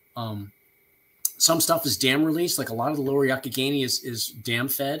further. Some stuff is dam released. Like a lot of the Lower Youghiogheny is dam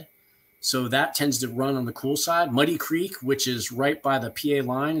fed. So that tends to run on the cool side. Muddy Creek, which is right by the PA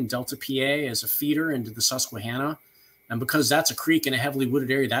line in Delta, PA, is a feeder into the Susquehanna. And because that's a creek in a heavily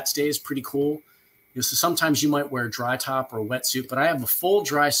wooded area, that stays pretty cool. You know, so sometimes you might wear a dry top or a wetsuit, but I have a full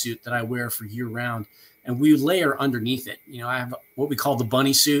dry suit that I wear for year round. And we layer underneath it. You know, I have what we call the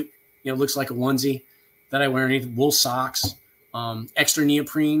bunny suit. You know, it looks like a onesie that I wear underneath. Wool socks, extra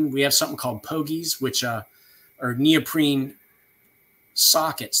neoprene. We have something called pogies, which are neoprene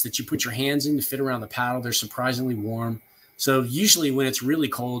sockets that you put your hands in to fit around the paddle. They're surprisingly warm. So usually when it's really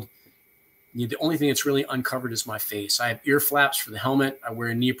cold, the only thing that's really uncovered is my face. I have ear flaps for the helmet. I wear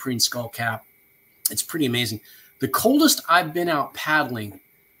a neoprene skull cap. It's pretty amazing. The coldest I've been out paddling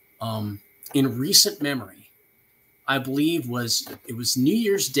in recent memory, I believe it was New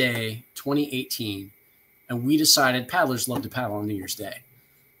Year's Day, 2018. And we decided, paddlers love to paddle on New Year's Day.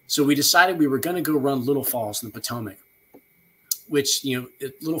 So we decided we were going to go run Little Falls in the Potomac, which,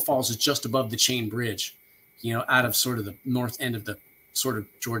 Little Falls is just above the Chain Bridge, out of sort of the north end of the sort of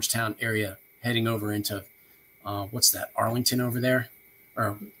Georgetown area, heading over into, what's that, Arlington over there?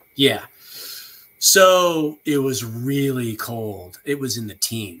 Yeah. So it was really cold. It was in the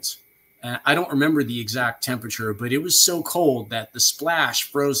teens. I don't remember the exact temperature, but it was so cold that the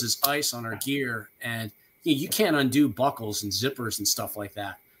splash froze as ice on our gear, and you can't undo buckles and zippers and stuff like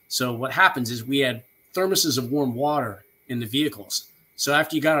that. So what happens is we had thermoses of warm water in the vehicles. So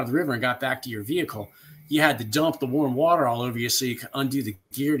after you got out of the river and got back to your vehicle, you had to dump the warm water all over you so you could undo the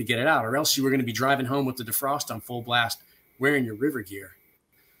gear to get it out, or else you were going to be driving home with the defrost on full blast wearing your river gear.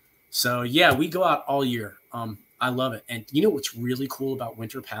 So yeah, we go out all year. I love it. And you know what's really cool about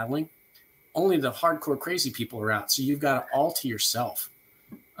winter paddling? Only the hardcore crazy people are out. So you've got it all to yourself.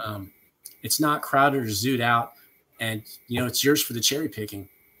 It's not crowded or zooed out, and it's yours for the cherry picking.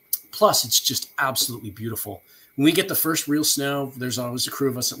 Plus, it's just absolutely beautiful. When we get the first real snow, there's always a crew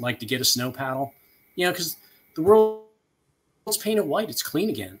of us that like to get a snow paddle, because the world's painted white. It's clean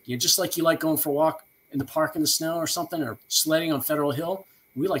again. Just like you like going for a walk in the park in the snow or something, or sledding on Federal Hill.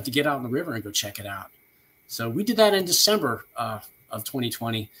 We like to get out in the river and go check it out. So we did that in December of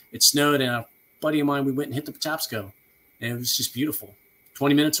 2020. It snowed, and a buddy of mine, we went and hit the Patapsco, and it was just beautiful.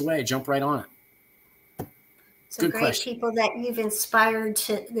 20 minutes away, jump right on it. So Good great question. People that you've inspired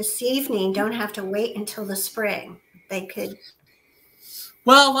to this evening don't have to wait until the spring. They could.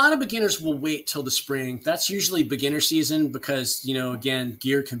 Well, a lot of beginners will wait till the spring. That's usually beginner season because, again,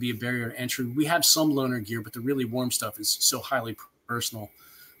 gear can be a barrier to entry. We have some loaner gear, but the really warm stuff is so highly personal.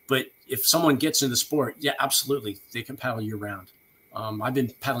 But if someone gets into the sport, yeah, absolutely, they can paddle year round. I've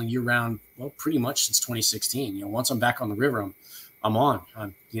been paddling year round, well, pretty much since 2016. Once I'm back on the river, I'm on.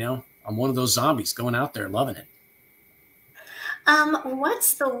 I'm one of those zombies going out there, loving it.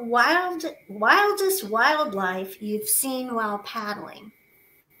 What's the wildest wildlife you've seen while paddling?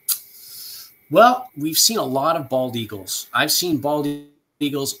 Well, we've seen a lot of bald eagles. I've seen bald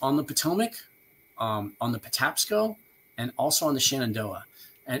eagles on the Potomac, on the Patapsco, and also on the Shenandoah.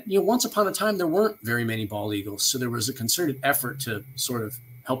 And, once upon a time, there weren't very many bald eagles. So there was a concerted effort to sort of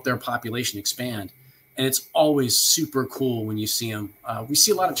help their population expand. And it's always super cool when you see them. We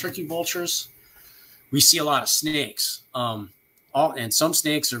see a lot of turkey vultures. We see a lot of snakes. And some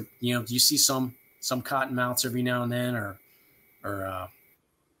snakes are, you see some cottonmouths every now and then, or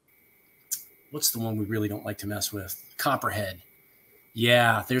what's the one we really don't like to mess with? Copperhead.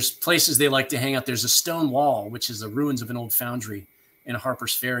 Yeah, there's places they like to hang out. There's a stone wall, which is the ruins of an old foundry in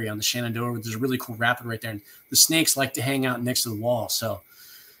Harper's Ferry on the Shenandoah. There's a really cool rapid right there. And the snakes like to hang out next to the wall. So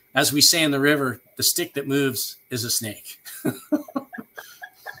as we say in the river, the stick that moves is a snake.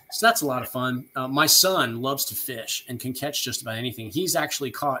 So that's a lot of fun. My son loves to fish and can catch just about anything. He's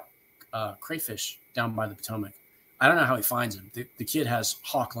actually caught crayfish down by the Potomac. I don't know how he finds them. The kid has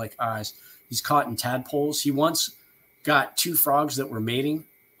hawk-like eyes. He's caught in tadpoles. He once got 2 frogs that were mating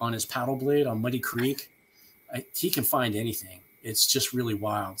on his paddle blade on Muddy Creek. He can find anything. It's just really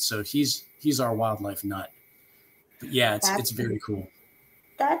wild. So he's our wildlife nut. But yeah, it's very cool.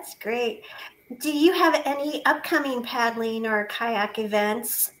 That's great. Do you have any upcoming paddling or kayak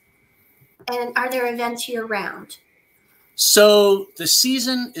events? And are there events year round? So the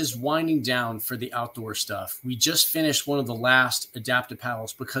season is winding down for the outdoor stuff. We just finished one of the last adaptive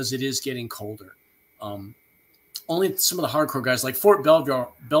paddles because it is getting colder. Only some of the hardcore guys like Fort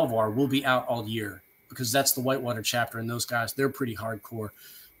Belvoir will be out all year because that's the whitewater chapter, and those guys, they're pretty hardcore.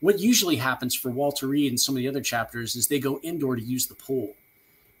 What usually happens for Walter Reed and some of the other chapters is they go indoor to use the pool.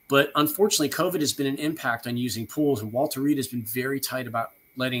 But unfortunately, COVID has been an impact on using pools, and Walter Reed has been very tight about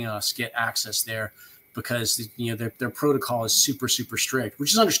letting us get access there because their protocol is super, super strict,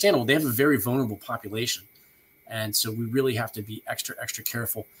 which is understandable. They have a very vulnerable population, and so we really have to be extra, extra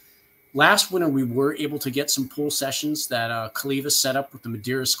careful. Last winter, we were able to get some pool sessions that Caliva set up with the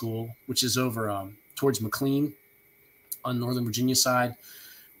Madeira School, which is over towards McLean on Northern Virginia side.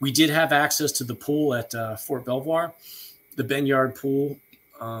 We did have access to the pool at Fort Belvoir, the Benyard pool.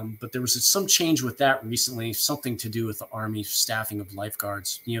 But there was some change with that recently, something to do with the Army staffing of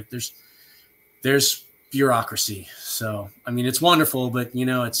lifeguards. There's bureaucracy. So, I mean, it's wonderful, but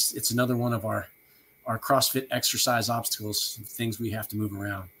it's another one of our CrossFit exercise obstacles, things we have to move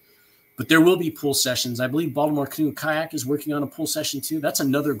around. But there will be pool sessions. I believe Baltimore Canoe Kayak is working on a pool session too. That's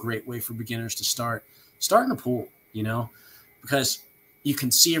another great way for beginners to start. Start in a pool, you know, because you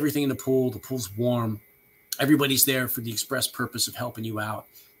can see everything in the pool. The pool's warm. Everybody's there for the express purpose of helping you out.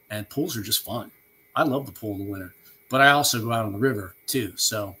 And pools are just fun. I love the pool in the winter, but I also go out on the river too.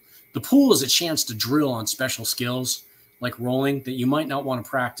 So the pool is a chance to drill on special skills like rolling that you might not want to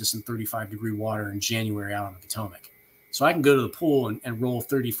practice in 35-degree water in January out on the Potomac. So I can go to the pool and roll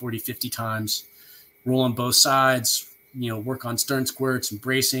 30, 40, 50 times, roll on both sides, you know, work on stern squirts and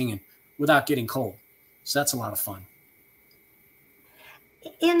bracing and without getting cold. So that's a lot of fun.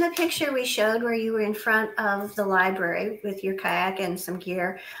 In the picture we showed where you were in front of the library with your kayak and some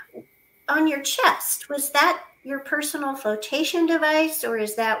gear, on your chest, was that your personal flotation device, or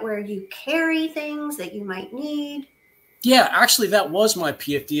is that where you carry things that you might need? Yeah, actually, that was my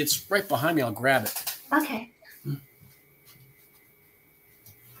PFD. It's right behind me. I'll grab it. Okay.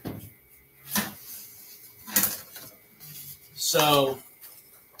 So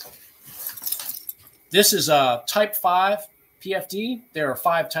this is a type 5 PFD. There are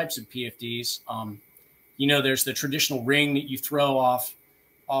 5 types of PFDs. You know, there's the traditional ring that you throw off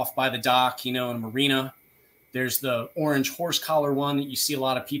by the dock, you know, in a marina. There's the orange horse collar one that you see a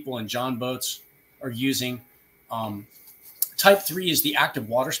lot of people in John boats are using. Type 3 is the active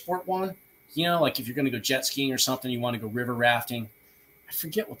water sport one. You know, like if you're going to go jet skiing or something, you want to go river rafting. I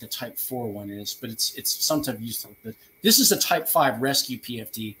forget what the type 4 one is, but it's some type of use. But this is a type 5 rescue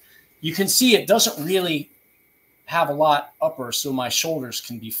PFD. You can see it doesn't really have a lot upper, so my shoulders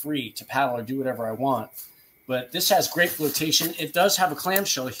can be free to paddle or do whatever I want. But this has great flotation. It does have a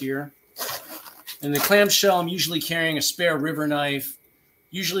clamshell here. In the clamshell, I'm usually carrying a spare river knife,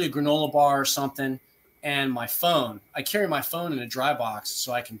 usually a granola bar or something, and my phone. I carry my phone in a dry box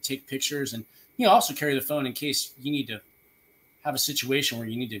so I can take pictures, and you know, also carry the phone in case you need to have a situation where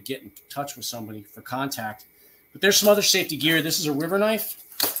you need to get in touch with somebody for contact. But there's some other safety gear. This is a river knife.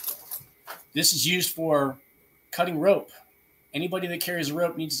 This is used for cutting rope. Anybody that carries a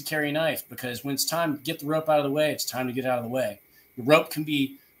rope needs to carry a knife, because when it's time to get the rope out of the way, it's time to get out of the way. The rope can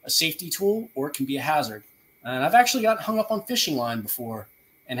be a safety tool or it can be a hazard. And I've actually gotten hung up on fishing line before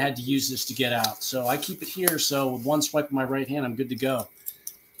and had to use this to get out. So I keep it here, so with one swipe of my right hand, I'm good to go.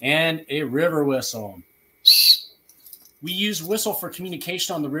 And a river whistle. We use whistle for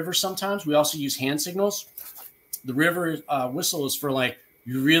communication on the river sometimes. We also use hand signals. The river whistle is for like,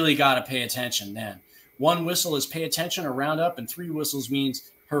 you really got to pay attention then. 1 whistle is pay attention or round up, and 3 whistles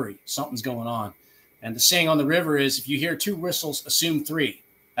means hurry, something's going on. And the saying on the river is, if you hear 2 whistles, assume 3.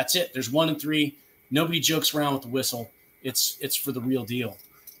 That's it. There's 1 and 3. Nobody jokes around with the whistle. It's for the real deal.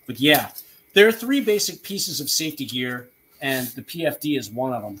 But yeah, there are 3 basic pieces of safety gear, and the PFD is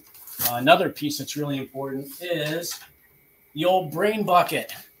one of them. Another piece that's really important is the old brain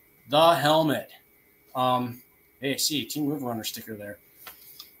bucket, the helmet. Hey, see, Team River Runner sticker there.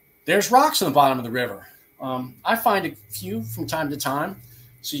 There's rocks on the bottom of the river. I find a few from time to time.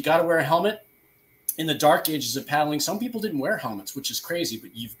 So you got to wear a helmet. In the dark ages of paddling, some people didn't wear helmets, which is crazy,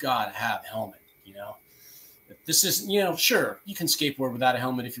 but you've got to have a helmet, you know. This is, you know, sure, you can skateboard without a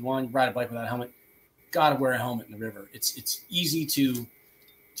helmet if you want. You ride a bike without a helmet. Got to wear a helmet in the river. It's easy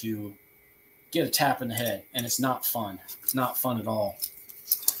to get a tap in the head, and it's not fun. It's not fun at all.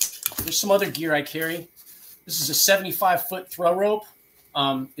 There's some other gear I carry. This is a 75-foot throw rope.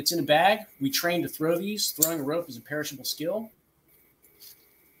 It's in a bag. We train to throw these. Throwing a rope is a perishable skill.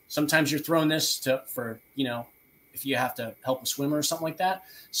 Sometimes you're throwing this for, you know, if you have to help a swimmer or something like that.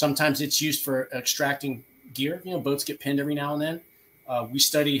 Sometimes it's used for extracting gear. You know, boats get pinned every now and then. We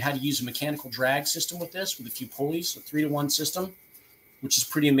study how to use a mechanical drag system with this, with a few pulleys, a 3-to-1 system, which is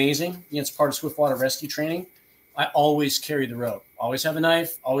pretty amazing. You know, it's part of swiftwater rescue training. I always carry the rope. Always have a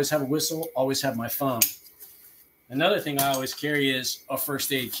knife. Always have a whistle. Always have my phone. Another thing I always carry is a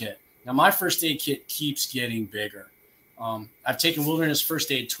first aid kit. Now, my first aid kit keeps getting bigger. I've taken wilderness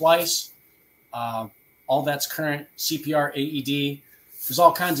first aid twice. All that's current, CPR, AED. There's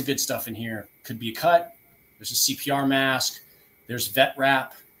all kinds of good stuff in here. Could be a cut. There's a CPR mask. There's vet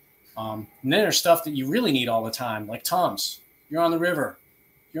wrap. And then there's stuff that you really need all the time, like Tums. You're on the river.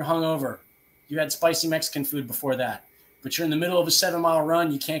 You're hungover. You had spicy Mexican food before that. But you're in the middle of a 7-mile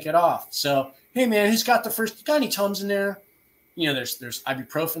run. You can't get off. So, hey, man, who's got the first? You got any Tums in there? You know, there's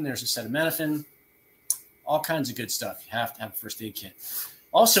ibuprofen. There's acetaminophen. All kinds of good stuff. You have to have a first aid kit.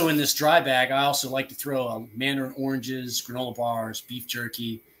 Also in this dry bag, I also like to throw mandarin oranges, granola bars, beef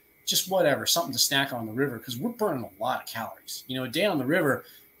jerky, just whatever, something to snack on the river, because we're burning a lot of calories. You know, a day on the river,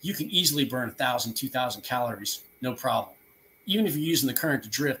 you can easily burn 1,000, 2,000 calories, no problem. Even if you're using the current to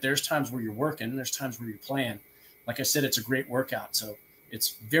drift, there's times where you're working, there's times where you're playing. Like I said, it's a great workout. So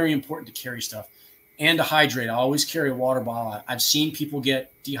It's very important to carry stuff and to hydrate. I always carry a water bottle. I've seen people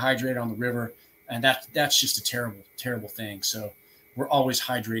get dehydrated on the river, and that's just a terrible, terrible thing. So we're always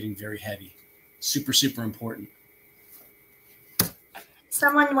hydrating very heavy. Super, super important.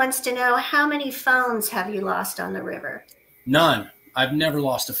 Someone wants to know, how many phones have you lost on the river? None. I've never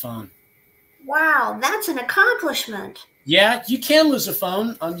lost a phone. Wow, that's an accomplishment. Yeah, you can lose a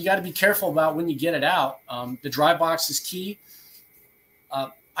phone. You got to be careful about when you get it out. The dry box is key.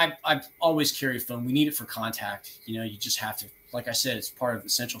 I always carry a phone. We need it for contact. You just have to, like I said, it's part of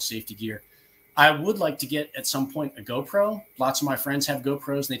essential safety gear. I would like to get at some point a GoPro. Lots of my friends have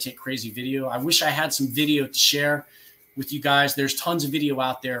GoPros and they take crazy video. I wish I had some video to share with you guys. There's tons of video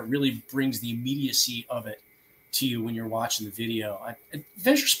out there. It really brings the immediacy of it to you when you're watching the video.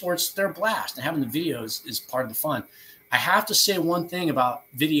 Adventure sports, they're a blast, and having the videos is part of the fun. I have to say one thing about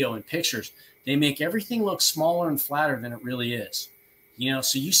video and pictures. They make everything look smaller and flatter than it really is.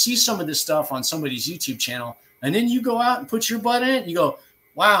 So you see some of this stuff on somebody's YouTube channel, and then you go out and put your butt in it, and you go,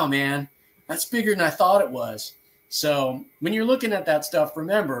 wow, man, that's bigger than I thought it was. So when you're looking at that stuff,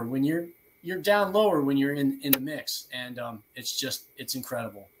 remember, when you're down lower when you're in the mix, and it's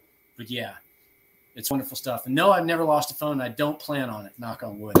incredible. But yeah, it's wonderful stuff. And no, I've never lost a phone. I don't plan on it, knock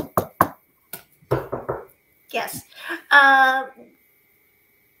on wood. Yes.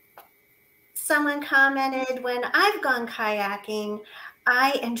 Someone commented, when I've gone kayaking,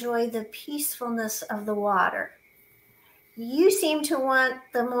 I enjoy the peacefulness of the water. You seem to want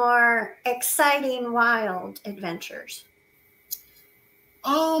the more exciting, wild adventures.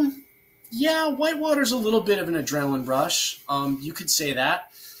 Yeah, whitewater's a little bit of an adrenaline rush. You could say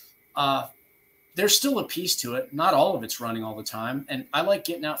that. There's still a piece to it. Not all of it's running all the time. And I like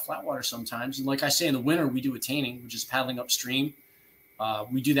getting out flat water sometimes. And like I say, in the winter, we do attaining, which is paddling upstream.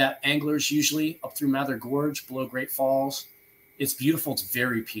 We do that, anglers usually, up through Mather Gorge, below Great Falls. It's beautiful. It's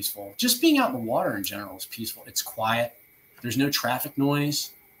very peaceful. Just being out in the water in general is peaceful. It's quiet. There's no traffic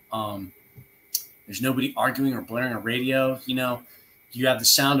noise. There's nobody arguing or blaring a radio. You have the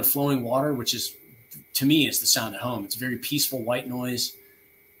sound of flowing water, which is, to me, is the sound at home. It's very peaceful, white noise.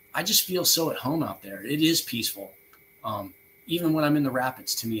 I just feel so at home out there. It is peaceful. Even when I'm in the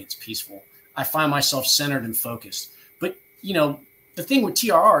rapids, to me, it's peaceful. I find myself centered and focused. But, the thing with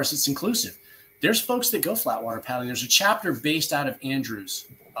TRR is it's inclusive. There's folks that go flat water paddling. There's a chapter based out of Andrews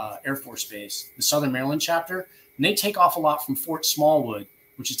Air Force Base, the Southern Maryland chapter, and they take off a lot from Fort Smallwood,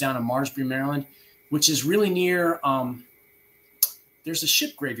 which is down in Marsbury, Maryland, which is really near there's a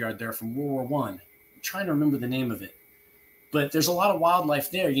ship graveyard there from World War I. I'm trying to remember the name of it. But there's a lot of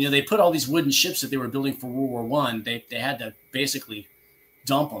wildlife there. They put all these wooden ships that they were building for World War I. They had to basically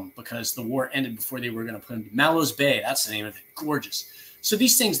dump them because the war ended before they were going to put them. Mallows Bay, that's the name of it. Gorgeous. So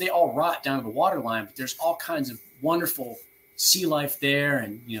these things, they all rot down to the water line, but there's all kinds of wonderful sea life there,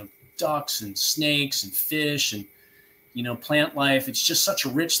 and, ducks and snakes and fish and, plant life. It's just such a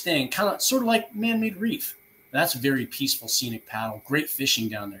rich thing, kind of sort of like man-made reef. That's a very peaceful, scenic paddle. Great fishing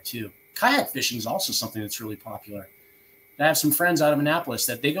down there too. Kayak fishing is also something that's really popular. I have some friends out of Annapolis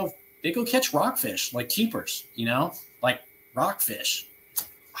that they go catch rockfish, like keepers, like rockfish.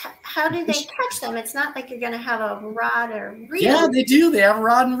 How do they catch them? It's not like you're going to have a rod or reel. Yeah, they do. They have a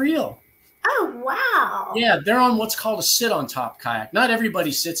rod and reel. Oh, wow. Yeah, they're on what's called a sit-on-top kayak. Not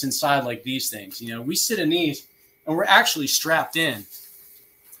everybody sits inside like these things. We sit in these, and we're actually strapped in.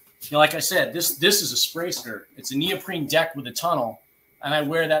 Like I said, this is a spray skirt. It's a neoprene deck with a tunnel, and I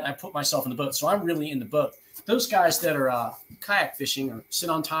wear that, and I put myself in the boat. So I'm really in the boat. Those guys that are kayak fishing or sit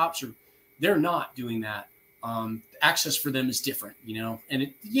on tops, they're not doing that. Access for them is different,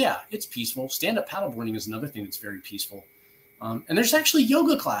 and it's peaceful. Stand-up paddleboarding is another thing that's very peaceful. And there's actually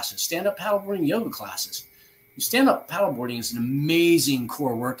yoga classes, stand-up paddleboarding yoga classes. Stand-up paddleboarding is an amazing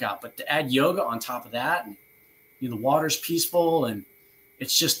core workout, but to add yoga on top of that, and the water's peaceful, and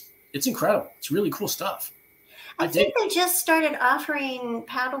it's incredible. It's really cool stuff. I think they just started offering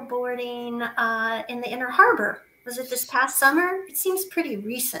paddleboarding in the Inner Harbor. Was it this past summer? It seems pretty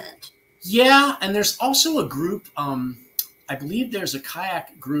recent. Yeah, and there's also a group, I believe there's a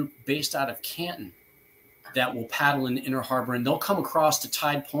kayak group based out of Canton that will paddle in the Inner Harbor, and they'll come across to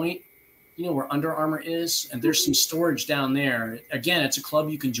Tide Point, where Under Armour is, and there's some storage down there. Again, it's a club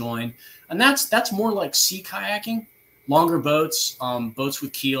you can join, and that's more like sea kayaking, longer boats, boats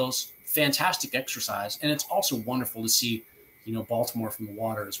with keels, fantastic exercise, and it's also wonderful to see, Baltimore from the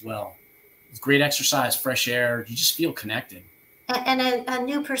water as well. It's great exercise, fresh air. You just feel connected. And a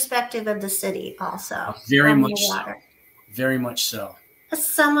new perspective of the city also. Very much so. Very much so.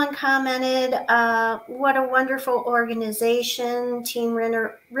 Someone commented, what a wonderful organization, Team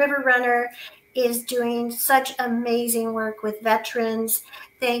River Runner. is doing such amazing work with veterans.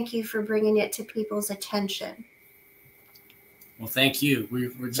 Thank you for bringing it to people's attention. Well, thank you.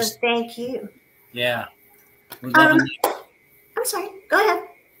 We're just. So thank you. Yeah. We're loving life. I'm sorry. Go ahead.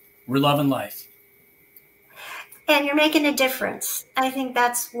 We're loving life. And you're making a difference. I think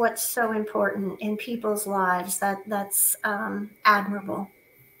that's what's so important in people's lives. That's admirable.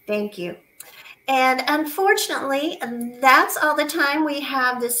 Thank you. And unfortunately, that's all the time we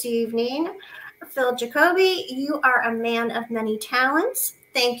have this evening. Phil Jacoby, you are a man of many talents.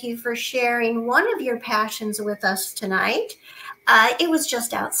 Thank you for sharing one of your passions with us tonight. It was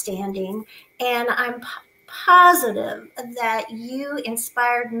just outstanding. And I'm positive that you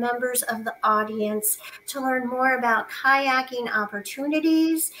inspired members of the audience to learn more about kayaking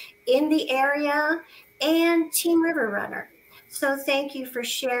opportunities in the area and Team River Runner. So thank you for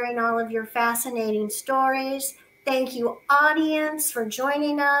sharing all of your fascinating stories. Thank you, audience, for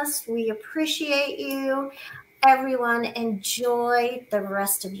joining us. We appreciate you. Everyone, enjoy the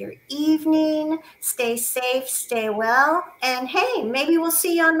rest of your evening. Stay safe, stay well, and hey, maybe we'll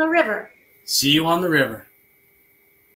see you on the river. See you on the river.